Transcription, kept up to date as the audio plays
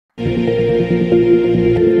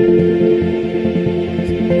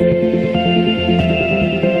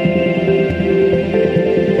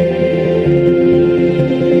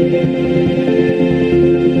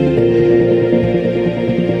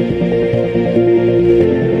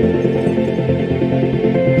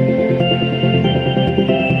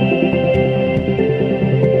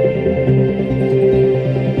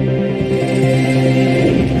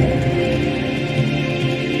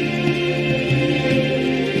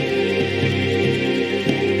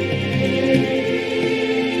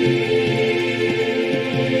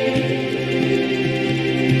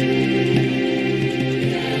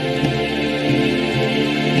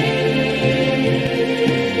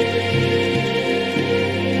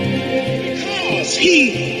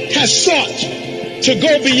Has sought to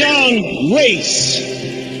go beyond race,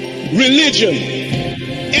 religion,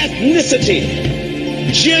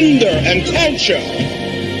 ethnicity, gender, and culture.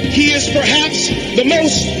 He is perhaps the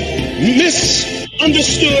most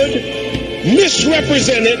misunderstood,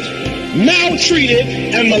 misrepresented, maltreated,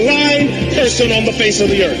 and maligned person on the face of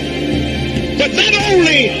the earth. But that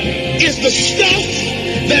only is the stuff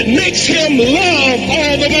that makes him love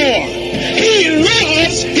all the more. He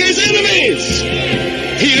loves his enemies.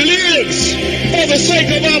 He lives for the sake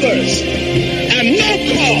of others, and no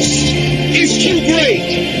cost is too great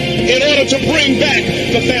in order to bring back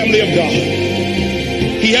the family of God.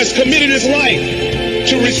 He has committed his life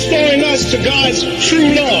to restoring us to God's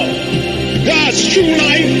true love, God's true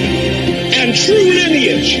life, and true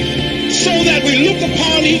lineage, so that we look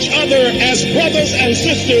upon each other as brothers and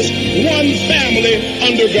sisters, one family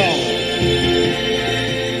under God.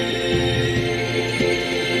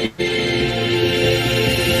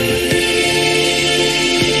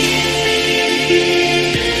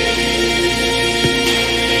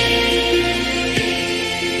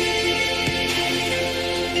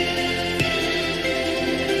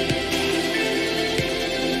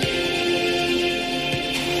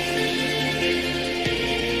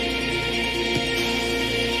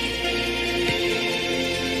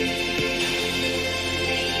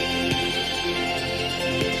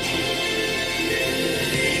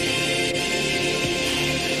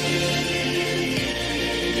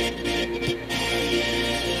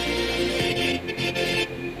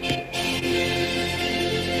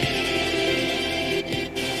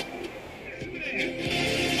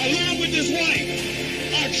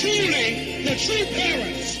 True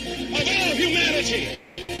parents of all humanity.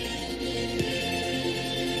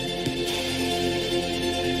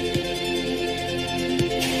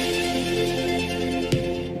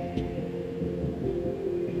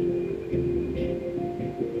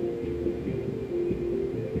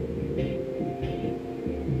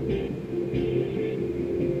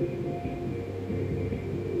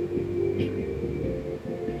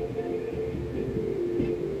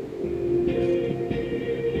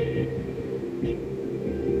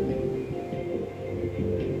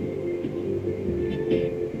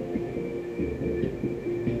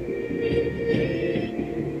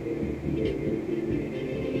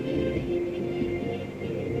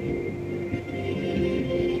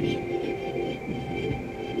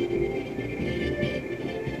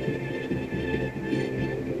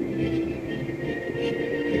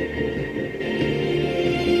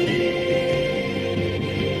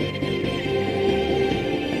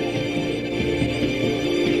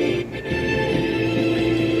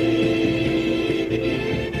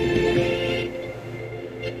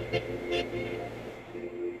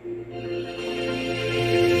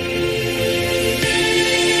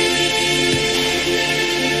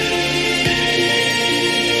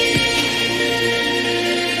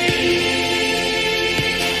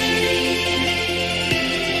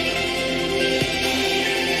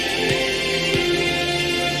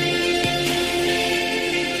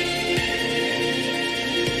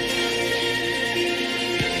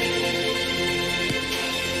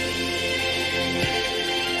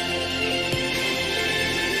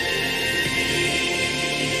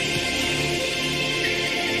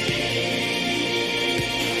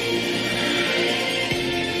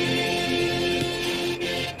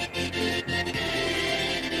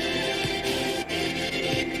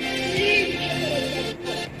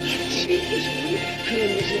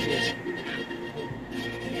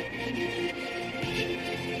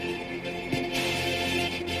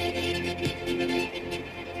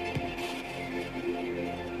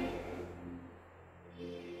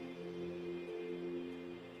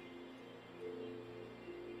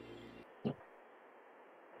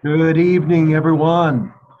 Good evening,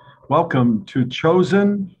 everyone. Welcome to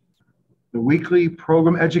Chosen, the weekly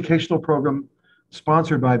educational program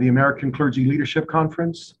sponsored by the American Clergy Leadership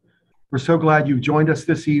Conference We're so glad you've joined us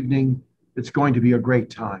this evening. It's going to be a great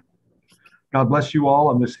time. God bless you all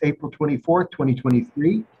on this April 24th,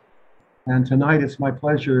 2023. And tonight it's my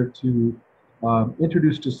pleasure to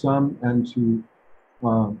introduce to some and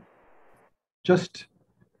to just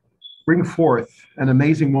bring forth an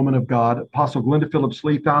amazing woman of God, Apostle Glenda Phillips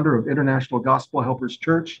Lee, founder of International Gospel Helpers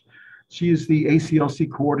Church. She is the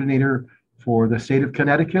ACLC coordinator for the state of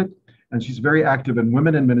Connecticut, and she's very active in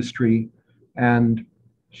women in ministry, and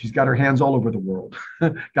she's got her hands all over the world.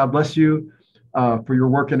 God bless you for your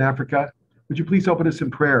work in Africa. Would you please open us in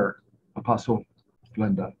prayer, Apostle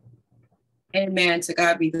Glenda? Amen. To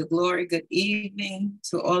God be the glory. Good evening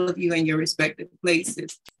to all of you in your respective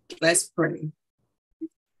places. Let's pray.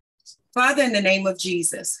 Father, in the name of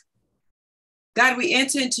Jesus, God, we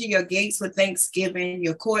enter into your gates with thanksgiving,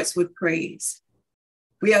 your courts with praise.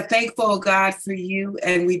 We are thankful, God, for you,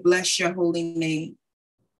 and we bless your holy name.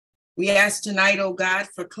 We ask tonight, oh God,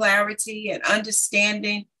 for clarity and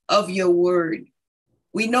understanding of your word.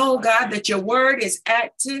 We know, God, that your word is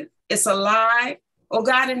active, it's alive, oh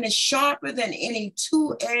God, and it's sharper than any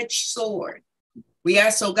two-edged sword. We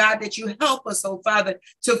ask, oh God, that you help us, oh Father,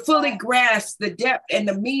 to fully grasp the depth and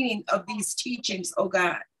the meaning of these teachings, oh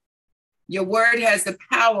God. Your word has the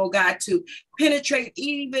power, oh God, to penetrate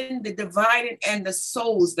even the divided and the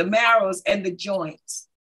souls, the marrows and the joints.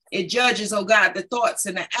 It judges, oh God, the thoughts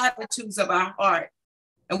and the attitudes of our heart.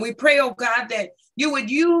 And we pray, oh God, that you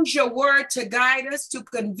would use your word to guide us, to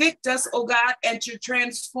convict us, oh God, and to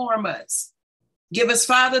transform us. Give us,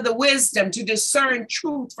 Father, the wisdom to discern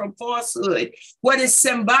truth from falsehood, what is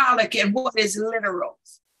symbolic and what is literal.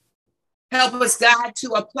 Help us, God,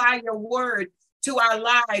 to apply your word to our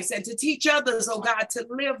lives and to teach others, oh God, to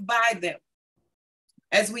live by them.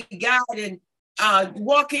 As we guide and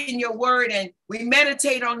walk in your word and we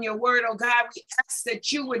meditate on your word, oh God, we ask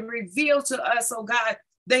that you would reveal to us, oh God,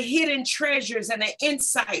 the hidden treasures and the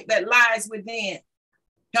insight that lies within.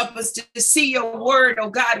 Help us to see your word, oh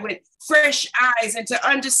God, with fresh eyes and to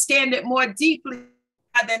understand it more deeply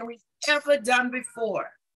than we've ever done before.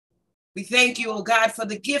 We thank you, oh God, for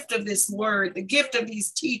the gift of this word, the gift of these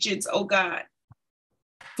teachings, oh God,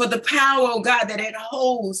 for the power, oh God, that it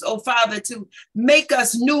holds, oh Father, to make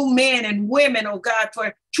us new men and women, oh God,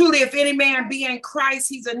 for truly if any man be in Christ,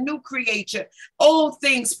 he's a new creature. Old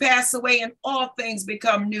things pass away and all things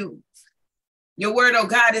become new. Your word, oh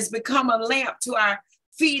God, has become a lamp to our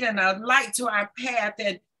feet and a light to our path.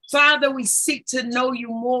 And Father, we seek to know you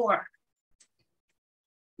more.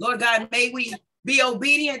 Lord God, may we be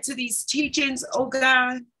obedient to these teachings, oh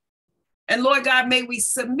God. And Lord God, may we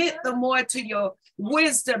submit the more to your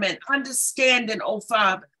wisdom and understanding, oh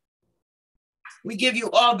Father. We give you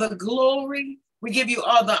all the glory. We give you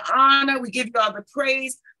all the honor. We give you all the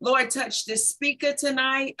praise. Lord, touch this speaker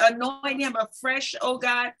tonight. Anoint him afresh, oh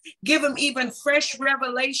God. Give him even fresh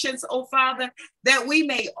revelations, oh Father, that we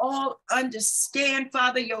may all understand,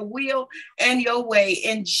 Father, your will and your way.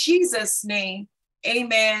 In Jesus' name,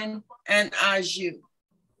 amen and ajou.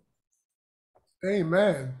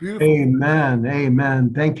 Amen. Beautiful. Amen.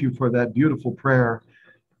 Amen. Thank you for that beautiful prayer.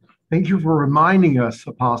 Thank you for reminding us,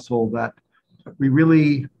 Apostle, that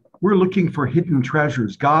we're looking for hidden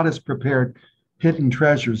treasures. God has prepared hidden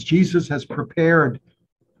treasures. Jesus has prepared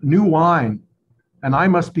new wine, and I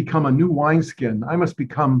must become a new wineskin. I must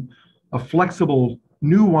become a flexible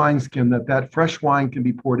new wineskin that fresh wine can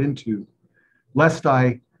be poured into, lest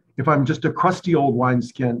if I'm just a crusty old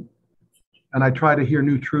wineskin and I try to hear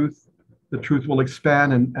new truth, the truth will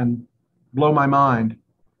expand and blow my mind.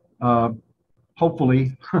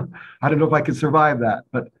 Hopefully, I don't know if I can survive that,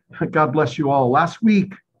 but God bless you all. Last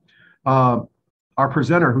week, our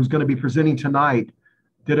presenter, who's going to be presenting tonight,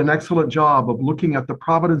 did an excellent job of looking at the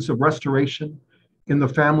providence of restoration in the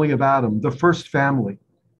family of Adam, the first family.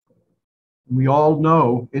 We all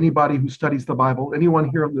know, anybody who studies the Bible, anyone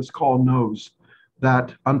here on this call knows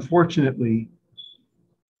that unfortunately,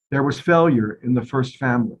 there was failure in the first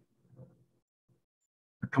family.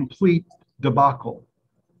 A complete debacle.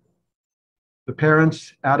 The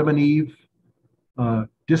parents, Adam and Eve,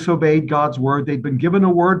 disobeyed God's word. They'd been given a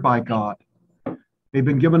word by God. They've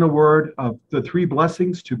been given a word of the three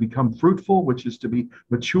blessings: to become fruitful, which is to be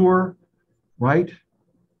mature, right?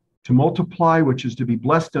 To multiply, which is to be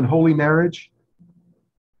blessed in holy marriage,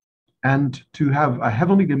 and to have a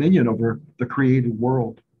heavenly dominion over the created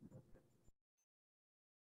world.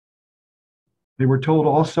 They were told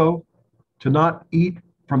also to not eat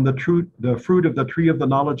from the fruit of the tree of the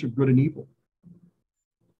knowledge of good and evil.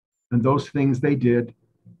 And those things they did,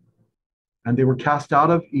 and they were cast out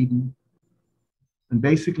of Eden and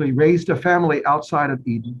basically raised a family outside of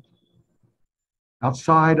Eden,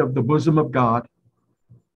 outside of the bosom of God.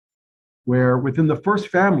 where within the first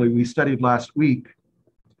family we studied last week,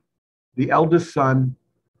 the eldest son,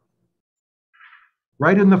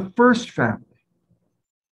 right in the first family,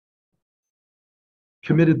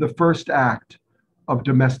 committed the first act of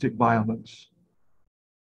domestic violence.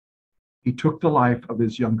 He took the life of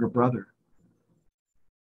his younger brother.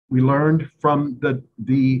 We learned from the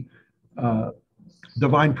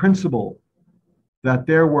divine principle that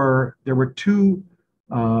there were two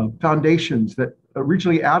foundations that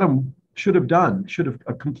originally Adam should have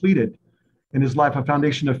completed in his life: a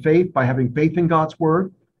foundation of faith by having faith in God's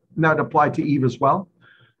word, and that applied to Eve as well,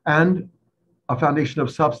 and a foundation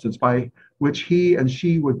of substance by which he and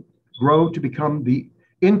she would grow to become the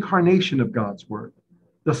incarnation of God's word,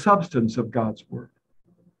 the substance of God's word.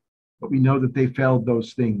 But we know that they failed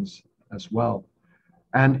those things as well.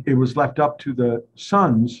 And it was left up to the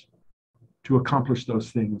sons to accomplish those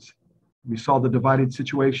things. We saw the divided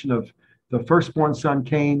situation of the firstborn son,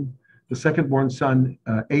 Cain, the secondborn son,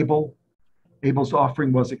 Abel. Abel's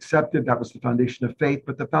offering was accepted. That was the foundation of faith.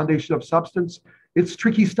 But the foundation of substance, it's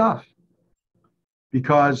tricky stuff,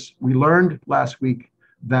 because we learned last week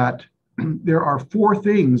that there are 4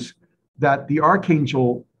 things that the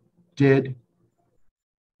archangel did.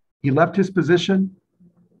 He left his position.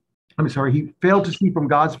 He failed to see from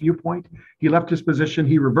God's viewpoint. He left his position,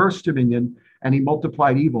 he reversed dominion, and he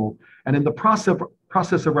multiplied evil. And in the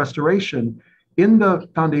process of restoration, in the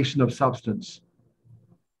foundation of substance,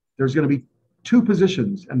 there's going to be 2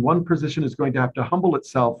 positions, and one position is going to have to humble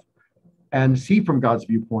itself and see from God's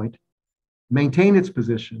viewpoint, maintain its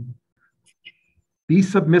position, be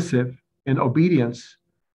submissive in obedience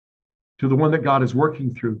to the one that God is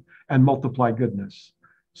working through, and multiply goodness.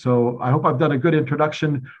 So I hope I've done a good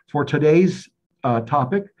introduction for today's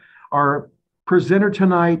topic. Our presenter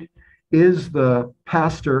tonight is the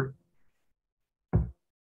pastor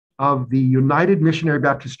of the United Missionary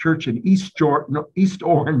Baptist Church in East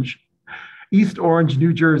Orange,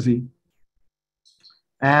 New Jersey.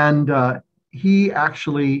 And he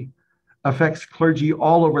actually affects clergy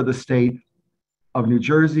all over the state of New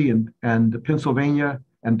Jersey and Pennsylvania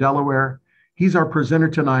and Delaware. He's our presenter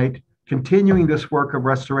tonight, continuing this work of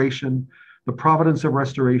restoration, the providence of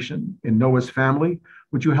restoration in Noah's family.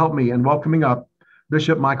 Would you help me in welcoming up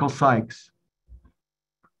Bishop Michael Sykes?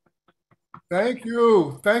 Thank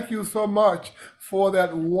you. Thank you so much for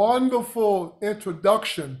that wonderful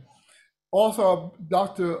introduction. Also,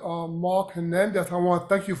 Dr. Mark Hernandez, I want to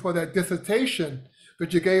thank you for that dissertation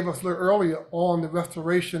that you gave us a little earlier on the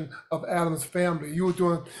restoration of Adam's family. You were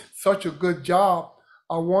doing such a good job.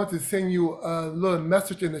 I want to send you a little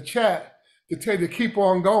message in the chat to tell you to keep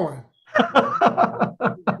on going.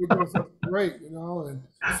 You're doing something great, and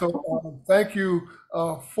so thank you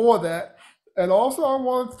for that. And also I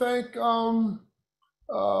want to thank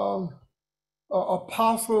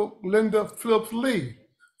Apostle Linda Phillips Lee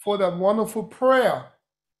for that wonderful prayer,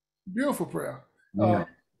 beautiful prayer. Yeah.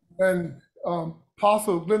 And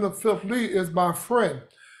Apostle Linda Phillips Lee is my friend.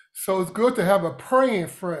 So it's good to have a praying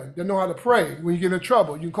friend that know how to pray. When you get in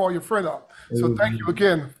trouble, you can call your friend up. So thank you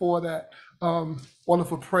again for that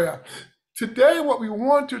wonderful prayer. Today, what we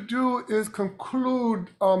want to do is conclude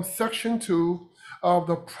section 2 of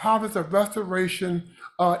the providence of restoration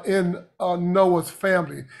in Noah's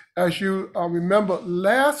family. As you remember,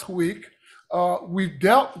 last week, we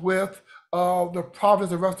dealt with the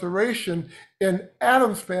providence of restoration in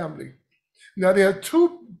Adam's family. Now, there are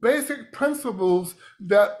 2 basic principles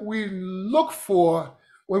that we look for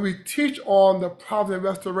when we teach on the providence of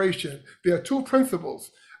restoration. There are 2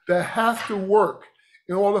 principles that have to work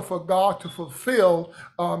in order for God to fulfill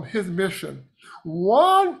his mission.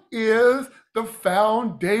 One is the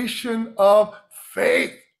foundation of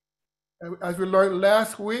faith. As we learned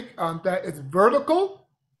last week, that is vertical,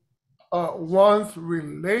 one's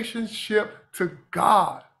relationship to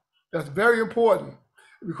God. That's very important.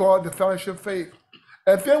 We call it the foundation of faith.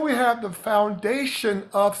 And then we have the foundation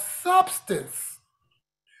of substance,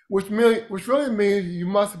 which really means you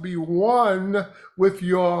must be one with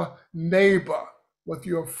your neighbor, with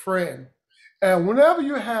your friend. And whenever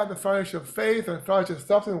you have the foundation of faith and the foundation of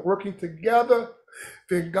substance working together,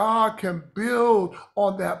 then God can build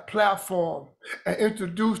on that platform and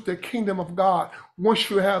introduce the kingdom of God once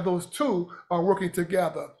you have those 2 working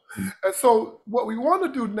together. And so what we want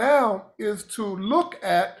to do now is to look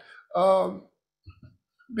at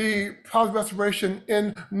the providence restoration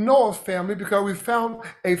in Noah's family, because we found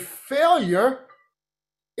a failure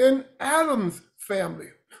in Adam's family.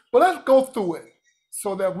 But let's go through it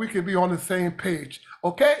so that we can be on the same page,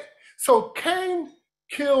 okay? So Cain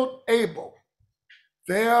killed Abel.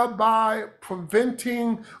 thereby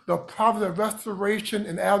preventing the providence of restoration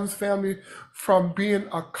in Adam's family from being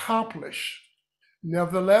accomplished.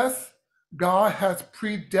 Nevertheless, God has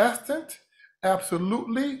predestined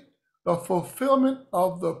absolutely the fulfillment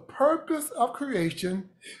of the purpose of creation,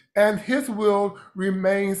 and his will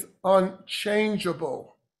remains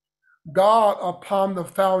unchangeable. God, upon the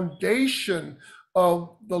foundation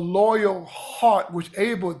of the loyal heart which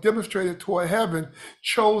Abel demonstrated toward heaven,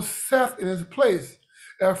 chose Seth in his place.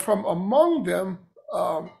 And from among them,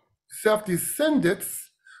 Seth's descendants,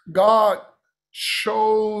 God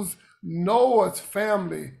chose Noah's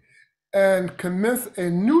family and commenced a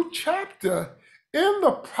new chapter in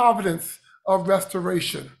the providence of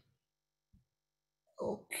restoration.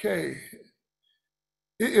 Okay.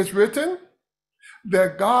 It is written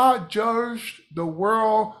that God judged the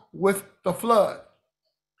world with the flood.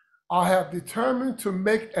 I have determined to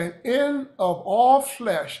make an end of all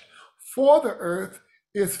flesh, for the earth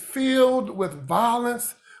is filled with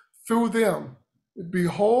violence through them.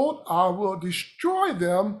 Behold, I will destroy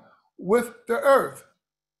them with the earth.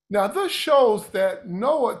 Now this shows that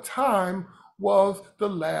Noah's time was the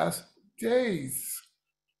last days.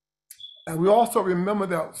 And we also remember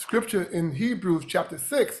that scripture in Hebrews chapter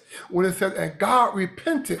 6, when it says, and God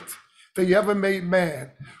repented that he ever made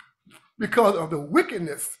man because of the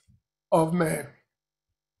wickedness of man.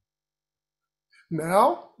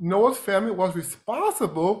 Now, Noah's family was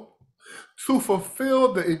responsible to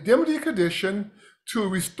fulfill the indemnity condition to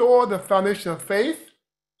restore the foundation of faith,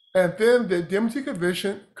 and then the indemnity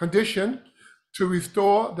condition to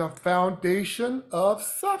restore the foundation of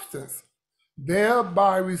substance,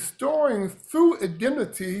 thereby restoring through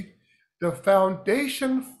indemnity the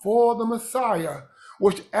foundation for the Messiah,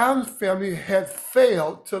 which Adam's family had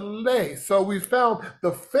failed to lay. So we found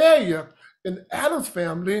the failure in Adam's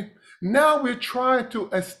family. Now we're trying to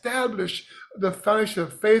establish the foundation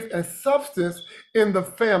of faith and substance in the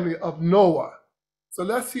family of Noah. So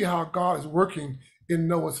let's see how God is working in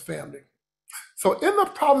Noah's family. So in the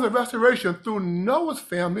providence of restoration through Noah's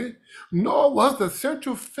family, Noah was the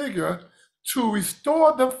central figure to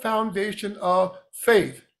restore the foundation of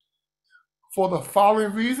faith. For the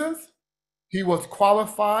following reasons, he was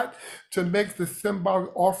qualified to make the symbolic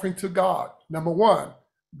offering to God. Number one,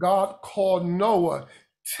 God called Noah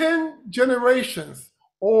 10 generations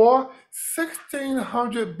or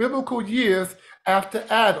 1,600 biblical years after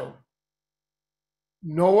Adam.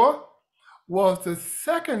 Noah was the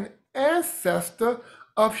second ancestor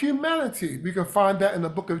of humanity. We can find that in the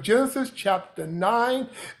book of Genesis, chapter 9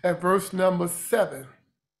 and verse number 7.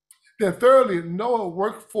 Then thirdly, Noah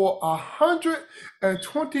worked for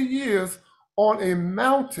 120 years on a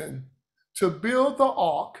mountain to build the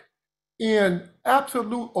ark in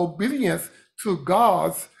absolute obedience to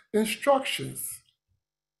God's instructions.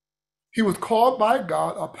 He was called by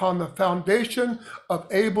God upon the foundation of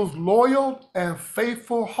Abel's loyal and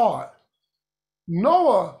faithful heart.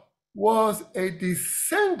 Noah was a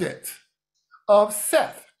descendant of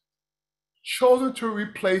Seth, chosen to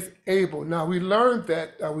replace Abel. Now we learned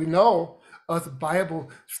that, we know as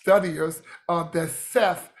Bible studiers, that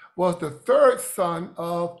Seth was the third son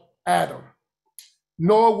of Adam.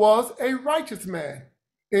 Noah was a righteous man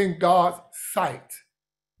in God's sight.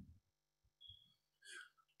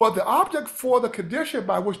 But the object for the condition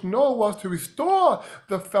by which Noah was to restore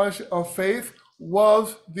the foundation of faith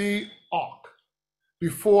was the ark.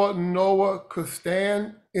 Before Noah could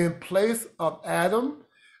stand in place of Adam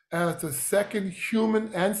as the second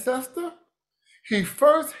human ancestor, he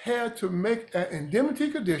first had to make an indemnity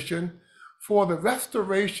condition for the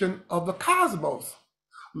restoration of the cosmos,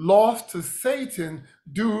 lost to Satan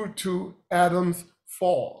due to Adam's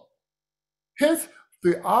fall. Hence,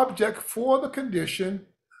 the object for the condition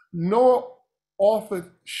Noah offered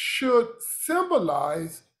should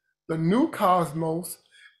symbolize the new cosmos,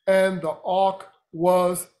 and the ark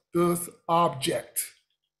was this object.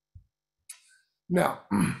 Now,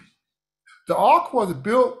 the ark was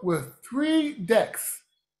built with 3 decks,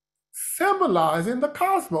 symbolizing the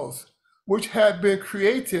cosmos, which had been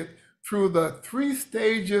created through the 3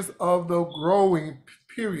 stages of the growing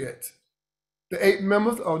period. The 8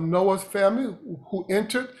 members of Noah's family who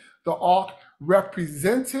entered the ark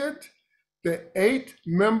represented the 8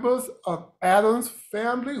 members of Adam's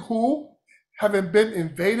family who, having been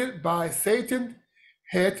invaded by Satan,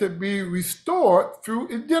 had to be restored through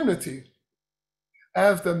indemnity.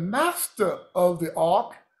 As the master of the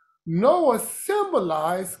ark, Noah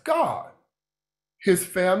symbolized God. His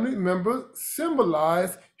family members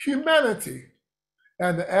symbolized humanity,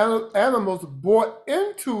 and the animals brought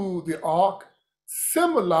into the ark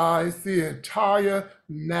symbolized the entire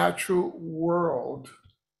natural world.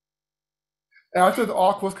 After the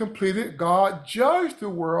ark was completed, God judged the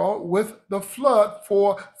world with the flood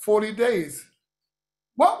for 40 days.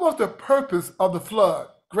 What was the purpose of the flood?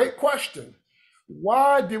 Great question.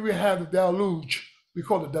 Why did we have the deluge? We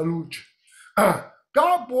call it deluge.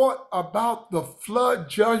 God brought about the flood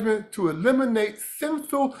judgment to eliminate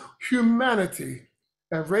sinful humanity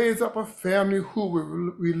and raise up a family who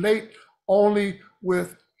will relate only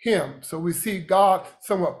with him. So we see God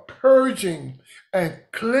somewhat purging and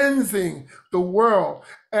cleansing the world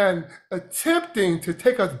and attempting to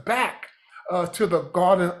take us back to the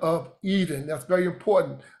Garden of Eden. That's very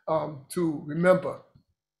important to remember.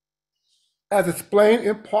 As explained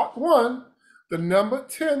in part 1, the number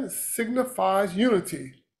 10 signifies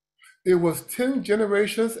unity. It was 10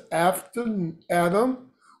 generations after Adam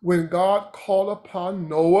when God called upon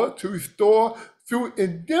Noah to restore through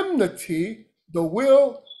indemnity the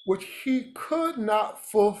will which he could not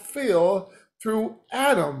fulfill through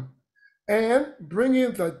Adam, and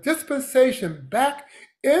bringing the dispensation back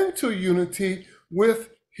into unity with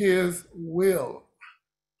his will.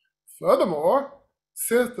 Furthermore,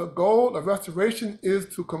 since the goal of restoration is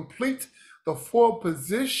to complete the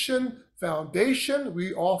four-position foundation,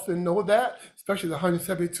 we often know that, especially the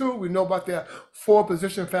 172, we know about that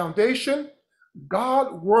four-position foundation.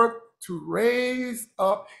 God worked to raise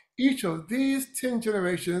up each of these 10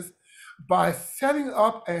 generations by setting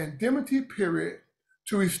up an indemnity period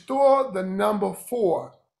to restore the number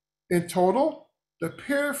 4. In total, the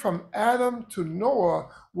period from Adam to Noah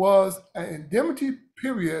was an indemnity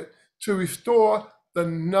period to restore the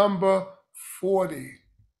number 40.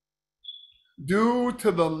 Due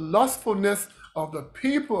to the lustfulness of the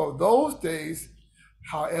people of those days,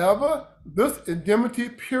 however, this indemnity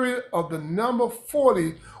period of the number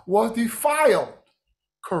 40 was defiled,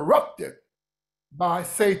 corrupted by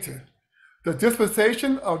Satan. The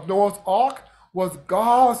dispensation of Noah's Ark was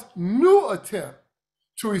God's new attempt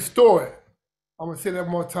to restore it. I'm going to say that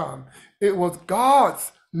one more time. It was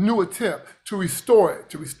God's new attempt to restore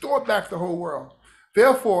it back to the whole world.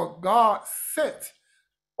 Therefore, God set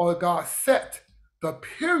the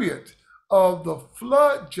period of the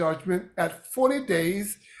flood judgment at 40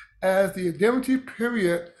 days as the indemnity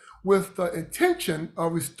period with the intention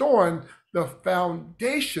of restoring the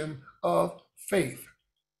foundation of faith.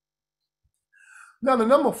 Now, the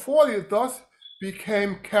number 40 thus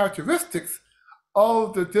became characteristics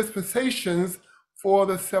of the dispensations for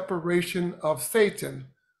the separation of Satan,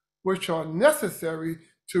 which are necessary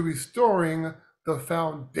to restoring the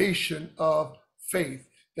foundation of faith.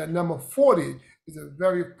 That number 40 is a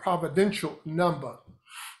very providential number.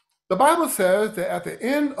 The Bible says that at the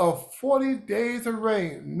end of 40 days of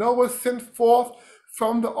rain, Noah sent forth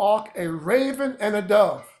from the ark a raven and a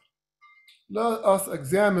dove. Let us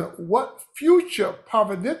examine what future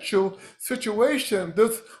providential situation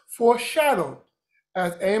this foreshadowed.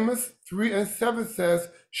 As Amos 3:7 says,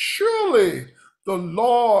 surely the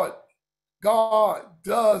Lord God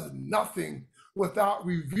does nothing without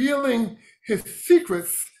revealing his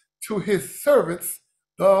secrets to his servants,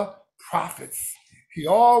 the prophets. He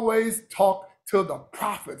always talked to the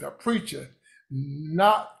prophet, the preacher,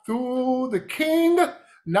 not through the king,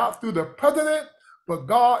 not through the president, but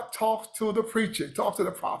God talks to the preacher, talks to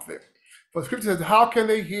the prophet. For scripture says, how can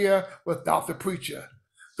they hear without the preacher?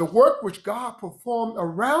 The work which God performed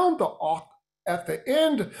around the ark at the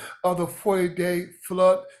end of the 40-day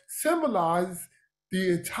flood symbolizes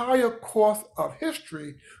the entire course of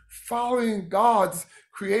history following God's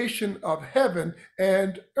creation of heaven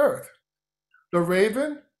and earth. The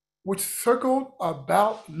raven, which circled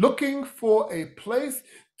about looking for a place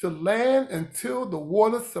to land until the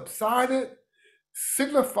water subsided,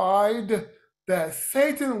 signified that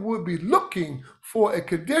Satan would be looking for a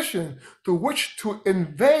condition through which to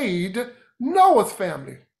invade Noah's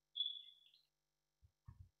family.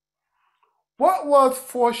 What was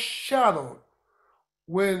foreshadowed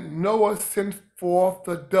when Noah sent forth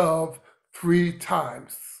the dove 3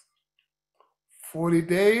 times? 40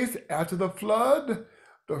 days after the flood,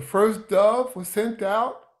 the first dove was sent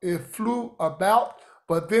out. It flew about,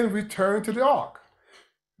 but then returned to the ark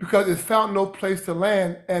because it found no place to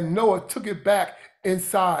land, and Noah took it back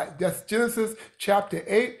inside. That's Genesis chapter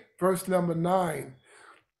 8, verse number 9.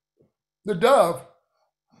 The dove,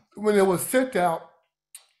 when it was sent out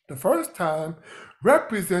the first time,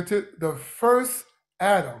 represented the first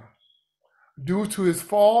Adam. Due to his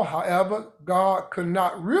fall, however, God could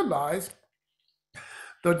not realize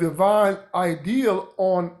the divine ideal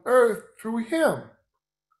on earth through him.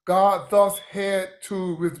 God thus had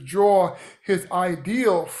to withdraw his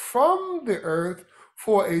ideal from the earth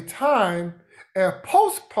for a time and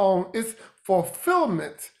postpone its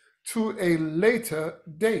fulfillment to a later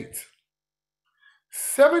date.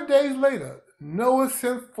 7 days later, Noah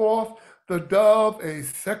sent forth the dove a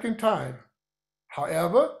second time.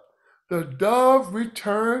 However, the dove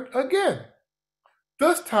returned again.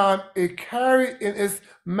 This time it carried in its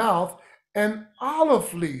mouth an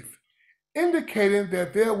olive leaf, indicating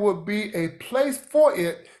that there would be a place for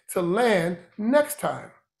it to land next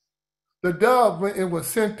time. The dove, when it was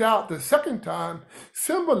sent out the second time,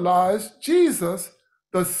 symbolized Jesus,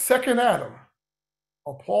 the second Adam,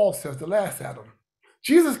 or Paul says the last Adam.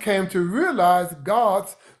 Jesus came to realize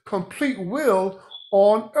God's complete will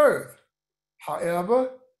on earth.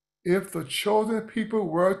 However, if the chosen people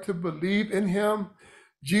were to believe in him,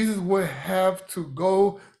 Jesus would have to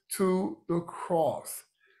go to the cross,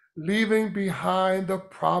 leaving behind the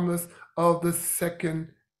promise of the second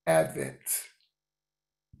advent.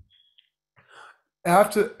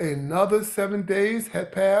 After another 7 days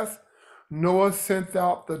had passed, Noah sent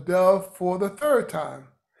out the dove for the third time.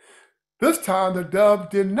 This time the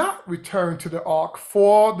dove did not return to the ark,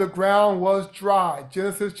 for the ground was dry.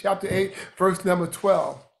 Genesis chapter 8, verse number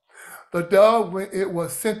 12. The dove, when it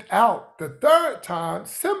was sent out the third time,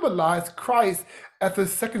 symbolized Christ as the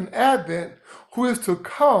second advent, who is to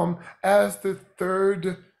come as the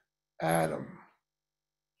third Adam.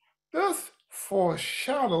 This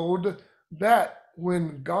foreshadowed that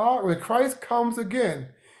when Christ comes again,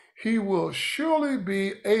 he will surely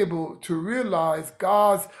be able to realize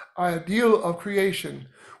God's ideal of creation,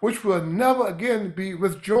 which will never again be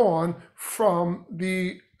withdrawn from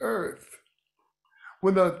the earth.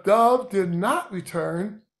 When the dove did not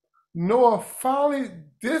return, Noah finally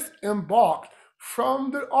disembarked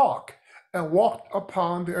from the ark and walked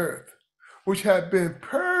upon the earth, which had been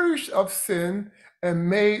purged of sin and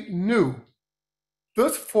made new.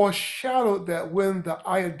 This foreshadowed that when the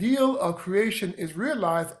ideal of creation is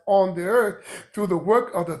realized on the earth through the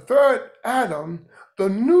work of the third Adam, the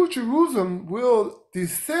new Jerusalem will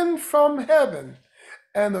descend from heaven,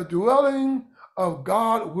 and the dwelling of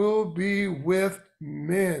God will be with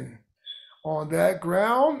men. On that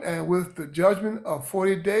ground, and with the judgment of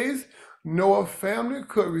 40 days, Noah's family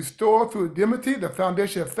could restore through indemnity the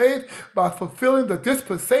foundation of faith by fulfilling the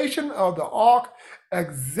dispensation of the ark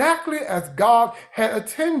exactly as God had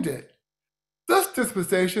intended. This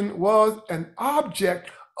dispensation was an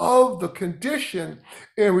object of the condition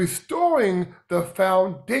in restoring the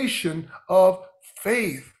foundation of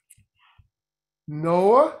faith.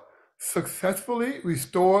 Noah successfully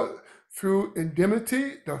restored through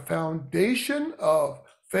indemnity the foundation of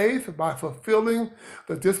faith by fulfilling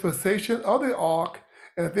the dispensation of the ark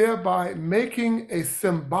and thereby making a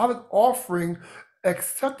symbolic offering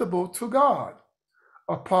acceptable to God.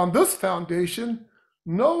 Upon this foundation,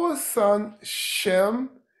 Noah's son Shem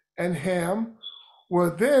and Ham were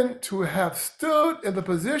then to have stood in the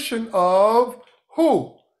position of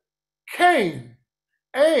who? Cain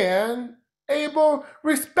and Abel,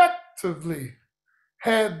 respectively.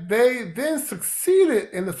 Had they then succeeded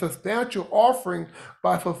in the substantial offering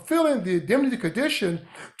by fulfilling the indemnity condition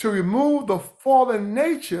to remove the fallen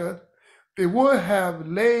nature, they would have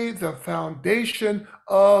laid the foundation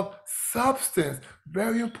of substance.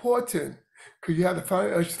 Very important. Because you have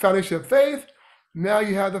the foundation of faith, now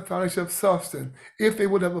you have the foundation of substance. If they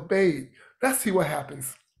would have obeyed, let's see what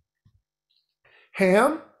happens.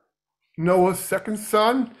 Ham, Noah's second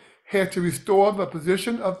son, had to restore the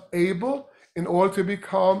position of Abel in order to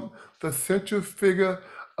become the central figure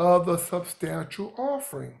of the substantial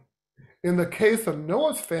offering. In the case of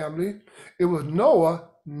Noah's family, it was Noah,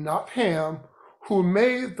 not Ham, who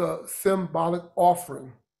made the symbolic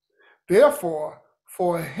offering. Therefore,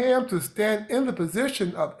 for Ham to stand in the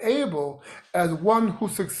position of Abel as one who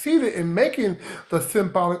succeeded in making the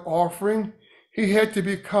symbolic offering, he had to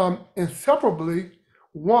become inseparably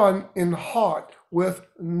one in heart with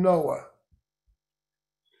Noah.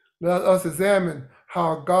 Let us examine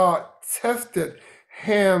how God tested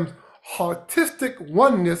Ham's heartistic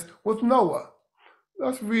oneness with Noah.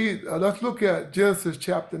 Let's look at Genesis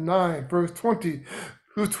chapter 9, verse 20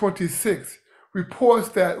 through 26. Reports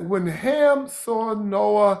that when Ham saw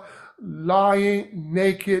Noah lying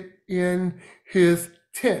naked in his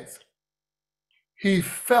tent, he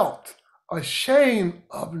felt ashamed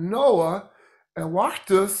of Noah and watched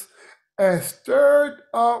this and stirred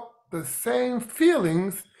up the same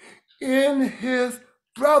feelings in his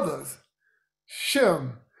brothers,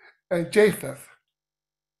 Shem and Japheth.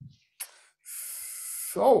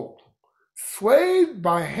 So, swayed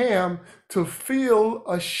by Ham to feel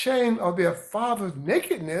ashamed of their father's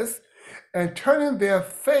nakedness and turning their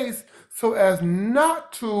face so as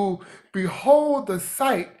not to behold the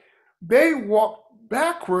sight, they walked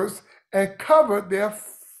backwards and covered their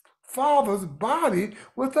father's body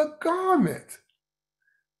with a garment.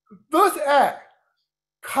 This act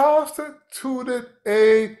constituted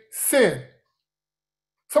a sin.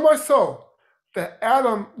 So much so that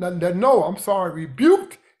Noah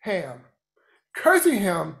rebuked Ham, cursing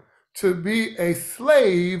him to be a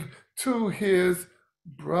slave to his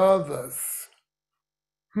brothers.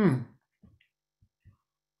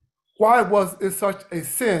 Why was it such a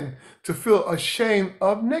sin to feel ashamed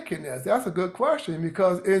of nakedness? That's a good question,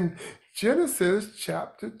 because in Genesis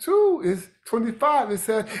chapter 2 is 25, it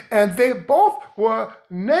says, and they both were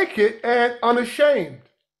naked and unashamed.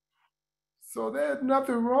 So there's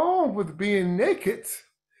nothing wrong with being naked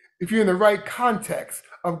if you're in the right context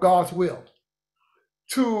of God's will.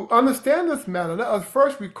 To understand this matter, let us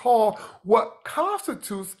first recall what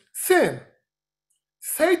constitutes sin.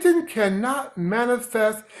 Satan cannot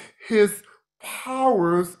manifest his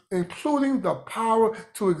powers, including the power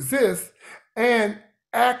to exist and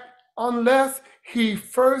act, unless he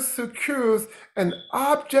first secures an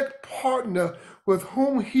object partner with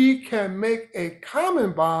whom he can make a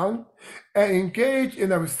common bond and engage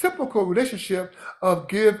in a reciprocal relationship of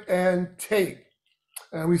give and take.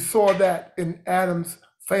 And we saw that in Adam's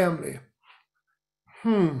family.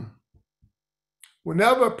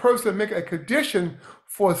 Whenever a person makes a condition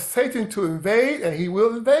for Satan to invade, and he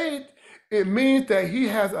will invade, it means that he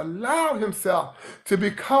has allowed himself to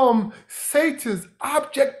become Satan's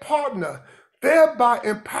object partner, thereby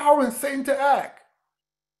empowering Satan to act.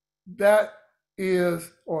 That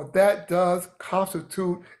does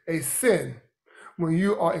constitute a sin. When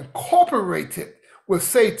you are incorporated with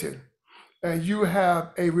Satan and you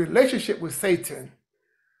have a relationship with Satan,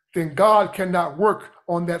 then God cannot work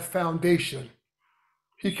on that foundation.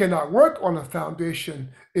 He cannot work on a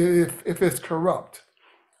foundation if it's corrupt.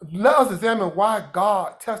 Let us examine why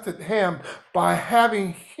God tested Ham by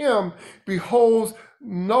having him behold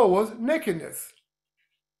Noah's nakedness.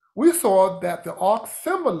 We saw that the ark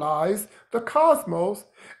symbolized the cosmos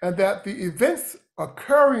and that the events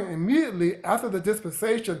occurring immediately after the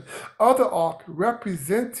dispensation of the ark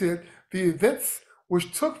represented the events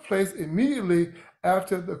which took place immediately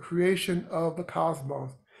after the creation of the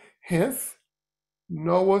cosmos. Hence,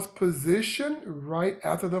 Noah's position right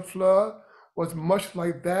after the flood was much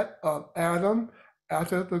like that of Adam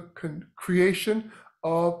after the creation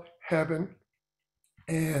of heaven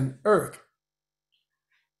and earth.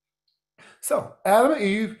 So, Adam and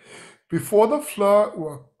Eve, before the flood,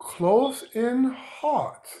 were close in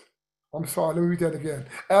heart. I'm sorry, let me read that again.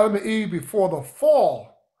 Adam and Eve, before the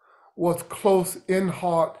fall, was close in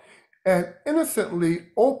heart and innocently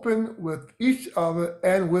open with each other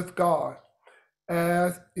and with God.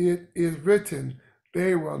 As it is written,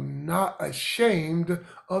 they were not ashamed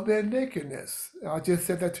of their nakedness. I just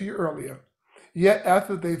said that to you earlier. Yet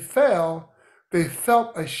after they fell, they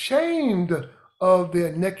felt ashamed of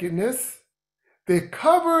their nakedness. They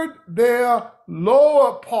covered their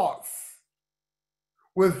lower parts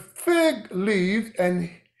with fig leaves and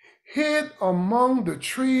hid among the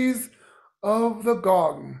trees of the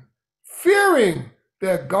garden, fearing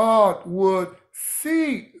that God would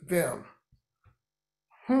see them.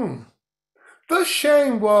 The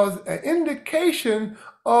shame was an indication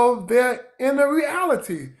of their inner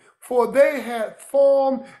reality, for they had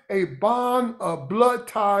formed a bond of blood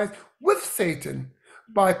ties with Satan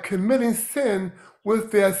by committing sin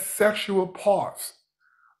with their sexual parts.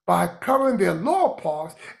 By covering their lower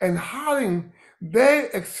parts and hiding, they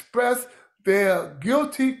expressed their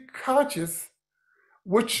guilty conscience,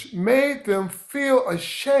 which made them feel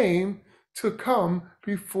ashamed to come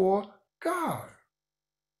before God,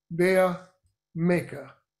 their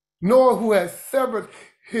maker. Noah, who had severed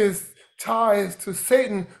his ties to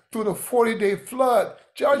Satan through the 40-day flood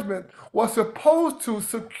judgment, was supposed to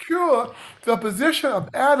secure the position of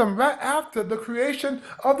Adam right after the creation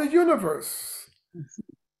of the universe.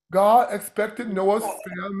 God expected Noah's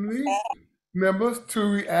family members to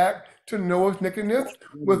react to Noah's nakedness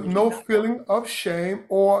with no feeling of shame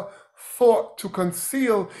or thought to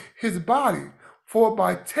conceal his body. For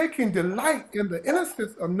by taking delight in the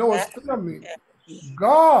innocence of Noah's family,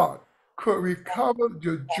 God could recover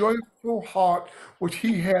the joyful heart which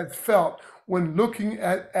he had felt when looking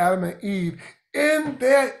at Adam and Eve in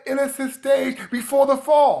their innocent stage before the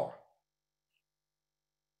fall.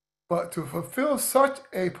 But to fulfill such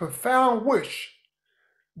a profound wish,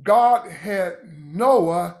 God had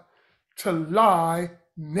Noah to lie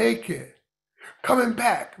naked, coming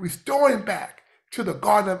back, restoring back to the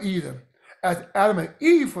Garden of Eden. As Adam and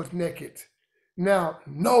Eve was naked, now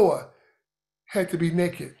Noah had to be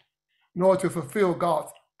naked in order to fulfill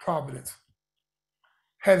God's providence.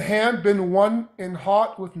 Had Ham been one in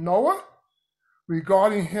heart with Noah,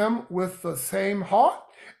 regarding him with the same heart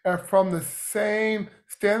and from the same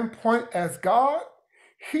standpoint as God,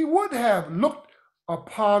 he would have looked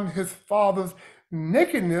upon his father's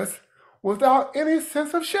nakedness without any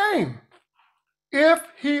sense of shame if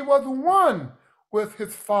he was one with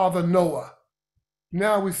his father Noah.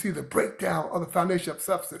 Now we see the breakdown of the foundation of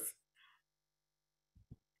substance.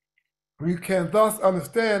 We can thus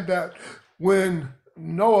understand that when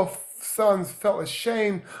Noah's sons felt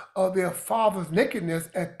ashamed of their father's nakedness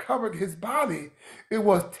and covered his body, it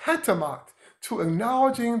was tantamount to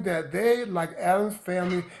acknowledging that they, like Adam's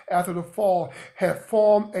family after the fall, had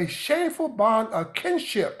formed a shameful bond of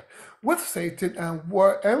kinship with Satan and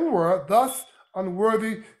were thus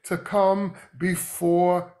unworthy to come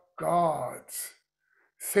before God.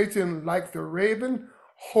 Satan, like the raven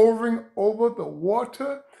hovering over the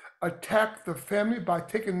water, attacked the family by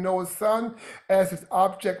taking Noah's son as his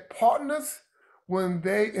object partners when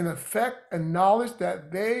they, in effect, acknowledged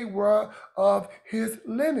that they were of his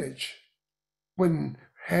lineage. When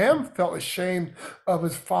Ham felt ashamed of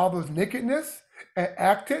his father's nakedness and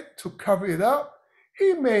acted to cover it up,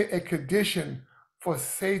 he made a condition for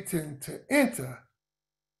Satan to enter.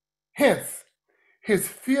 Hence, his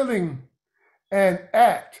feeling and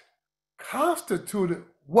act constituted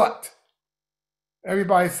what?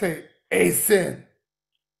 Everybody say, a sin.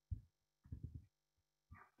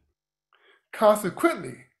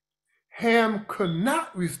 Consequently, Ham could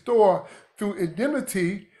not restore through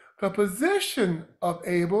indemnity the position of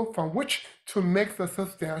Abel from which to make the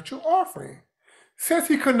substantial offering. Since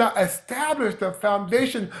he could not establish the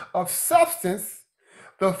foundation of substance,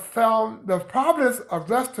 the providence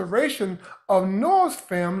of restoration of Noah's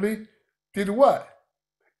family did what?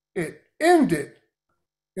 It ended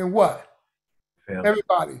in what? Failure.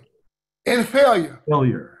 Everybody, in failure.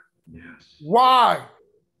 Failure. Yes. Why?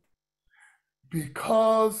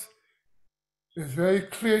 Because it's very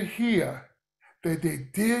clear here that they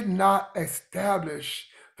did not establish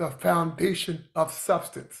the foundation of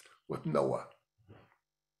substance with Noah.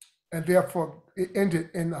 And therefore, it ended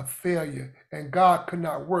in a failure, and God could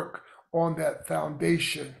not work on that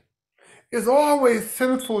foundation. It's always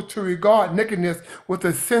sinful to regard nakedness with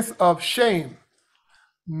a sense of shame.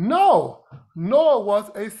 No, Noah was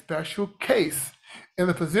a special case. In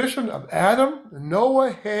the position of Adam,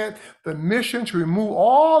 Noah had the mission to remove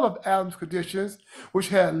all of Adam's conditions, which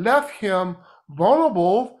had left him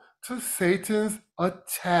vulnerable to Satan's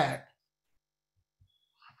attack.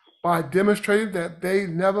 By demonstrating that they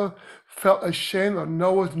never felt ashamed of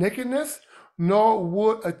Noah's nakedness, nor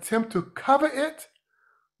would attempt to cover it,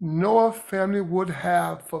 Noah's family would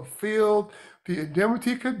have fulfilled the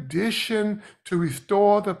indemnity condition to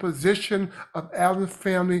restore the position of Adam's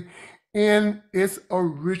family in its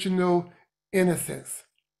original innocence.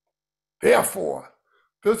 Therefore,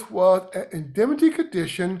 this was an indemnity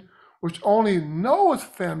condition which only Noah's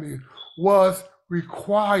family was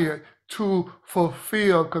required to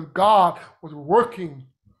fulfill, because God was working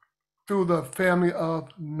through the family of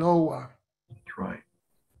Noah. That's right.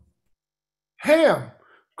 Ham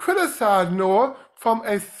criticized Noah from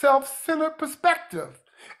a self-centered perspective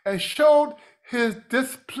and showed his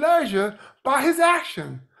displeasure by his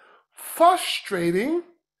action, frustrating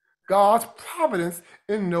God's providence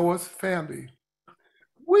in Noah's family.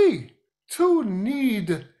 We too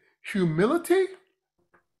need humility,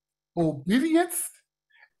 obedience,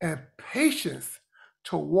 and patience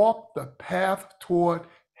to walk the path toward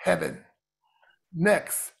heaven.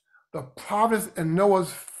 Next, the providence in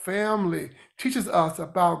Noah's family teaches us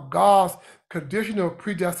about God's conditional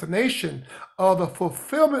predestination of the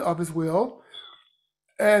fulfillment of his will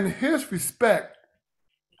and his respect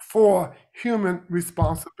for human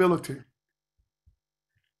responsibility.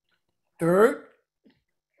 Third,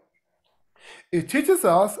 it teaches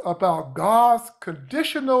us about God's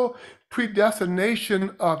conditional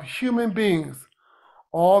predestination of human beings.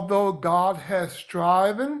 Although God has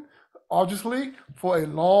striven arduously for a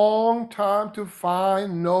long time to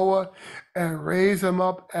find Noah and raise him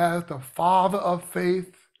up as the father of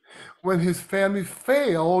faith, when his family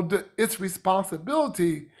failed its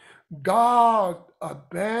responsibility, God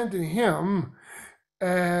abandoned him,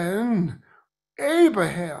 and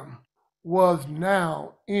Abraham was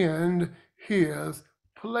now in his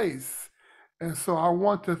place. And so I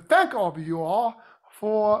want to thank all of you all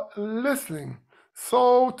for listening.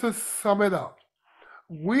 So to sum it up,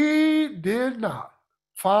 we did not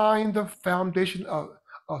find the foundation of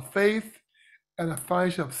faith and the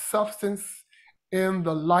foundation of substance in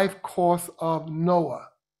the life course of Noah.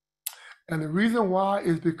 And the reason why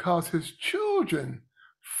is because his children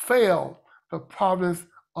failed the providence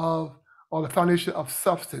of, or the foundation of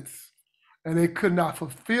substance. And they could not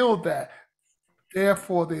fulfill that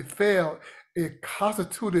Therefore, they failed. It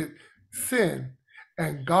constituted sin,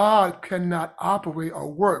 and God cannot operate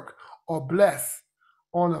or work or bless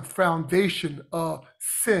on a foundation of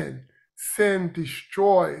sin. Sin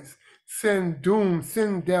destroys, sin dooms,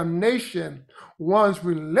 sin damnation, one's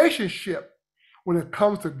relationship when it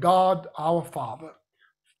comes to God our Father.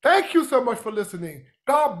 Thank you so much for listening.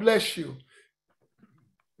 God bless you.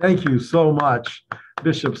 Thank you so much,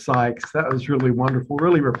 Bishop Sykes. That was really wonderful,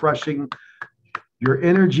 really refreshing. Your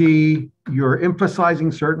energy, you're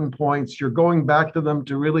emphasizing certain points, you're going back to them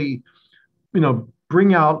to really,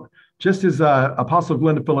 bring out, just as Apostle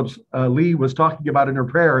Glenda Phillips Lee was talking about in her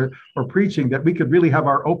prayer or preaching, that we could really have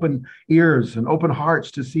our open ears and open hearts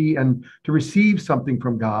to see and to receive something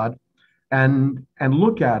from God and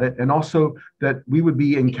look at it. And also that we would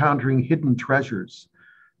be encountering hidden treasures,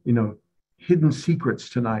 hidden secrets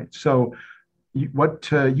tonight. So what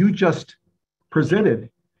you just presented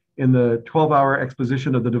in the 12-hour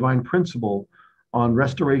exposition of the divine principle on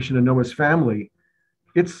restoration in Noah's family,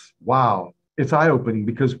 it's wow. It's eye-opening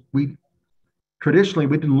because traditionally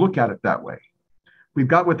we didn't look at it that way. We've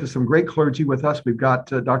got with us some great clergy with us. We've got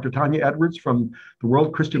Dr. Tanya Edwards from the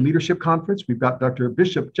World Christian Leadership Conference. We've got Dr.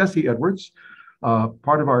 Bishop Jesse Edwards,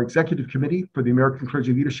 part of our executive committee for the American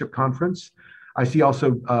Clergy Leadership Conference. I see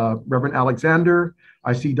also Reverend Alexander.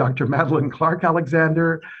 I see Dr. Madeline Clark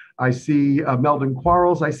Alexander. I see Meldon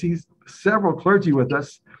Quarles. I see several clergy with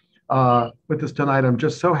us tonight. I'm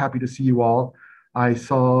just so happy to see you all. I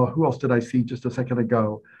saw, who else did I see just a second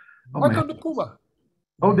ago? Michael Nkrumah.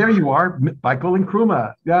 Oh, there you are, Michael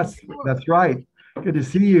Nkrumah. Yes, that's right. Good to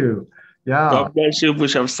see you. Yeah. God bless you,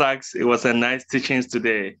 Bishop Sykes. It was a nice teaching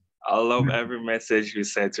today. I love every message you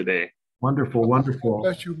said today. Wonderful, wonderful. God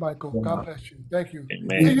bless you, Michael. Yeah. God bless you. Thank you.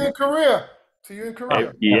 Amen. See you in Korea. See you in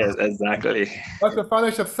Korea. Yes, exactly. That's the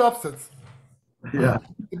foundation of substance. Yeah.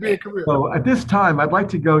 To be in Korea. So at this time, I'd like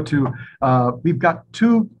to go to, we've got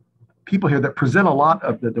two people here that present a lot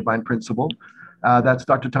of the divine principle. That's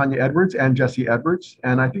Dr. Tanya Edwards and Jesse Edwards.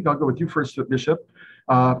 And I think I'll go with you first, Bishop.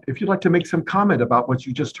 If you'd like to make some comment about what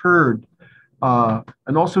you just heard,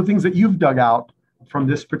 and also things that you've dug out from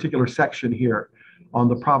this particular section here on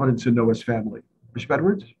the Providence in Noah's family. Bishop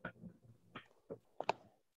Edwards?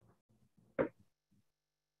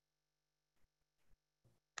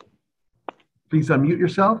 Please unmute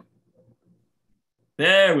yourself.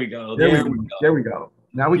 There we go. There we go.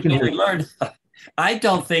 Now we can hear you. I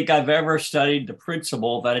don't think I've ever studied the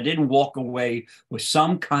principle that I didn't walk away with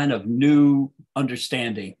some kind of new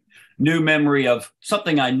understanding, new memory of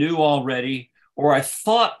something I knew already, or I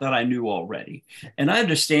thought that I knew already. And I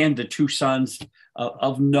understand the two sons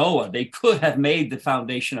of Noah. They could have made the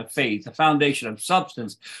foundation of faith, the foundation of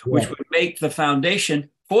substance, which would make the foundation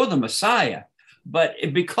for the Messiah. But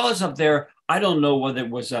because of their, I don't know whether it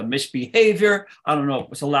was a misbehavior, I don't know if it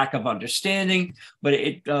was a lack of understanding, but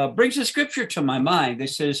it brings a scripture to my mind that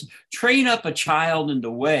says, train up a child in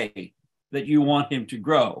the way that you want him to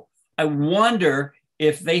grow. I wonder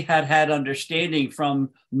if they had understanding from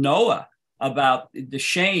Noah about the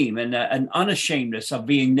shame and unashamedness of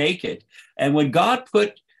being naked. And when God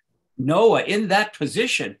put Noah in that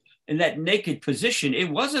position, in that naked position, it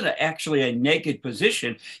wasn't actually a naked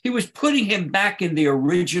position. He was putting him back in the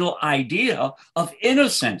original idea of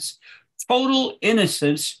innocence, total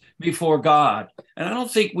innocence before God. And I don't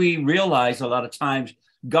think we realize a lot of times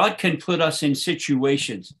God can put us in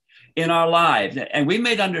situations in our lives, and we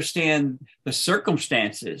may understand the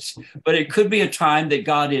circumstances, but it could be a time that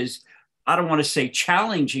God is, I don't want to say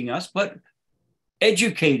challenging us, but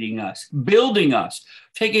educating us, building us,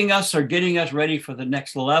 taking us or getting us ready for the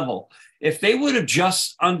next level. If they would have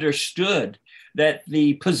just understood that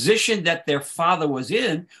the position that their father was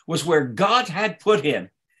in was where God had put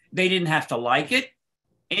him, they didn't have to like it.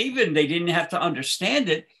 Even they didn't have to understand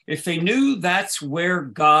it. If they knew that's where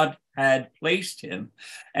God had placed him.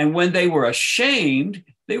 And when they were ashamed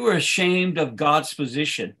of God's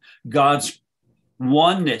position, God's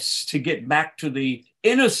oneness to get back to the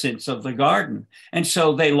innocence of the garden. And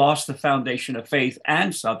so they lost the foundation of faith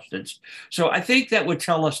and substance. So I think that would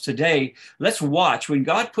tell us today, let's watch when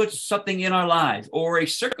God puts something in our lives or a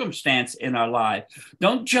circumstance in our life.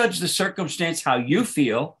 Don't judge the circumstance how you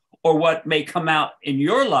feel or what may come out in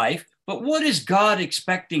your life, but what is God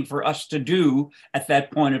expecting for us to do at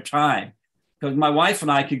that point of time? Because my wife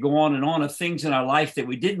and I could go on and on of things in our life that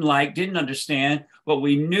we didn't like, didn't understand, but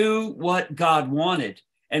we knew what God wanted.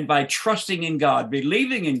 And by trusting in God,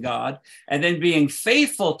 believing in God, and then being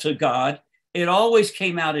faithful to God, it always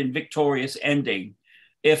came out in victorious ending.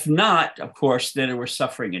 If not, of course, then it was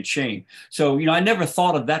suffering and shame. So, I never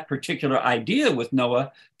thought of that particular idea with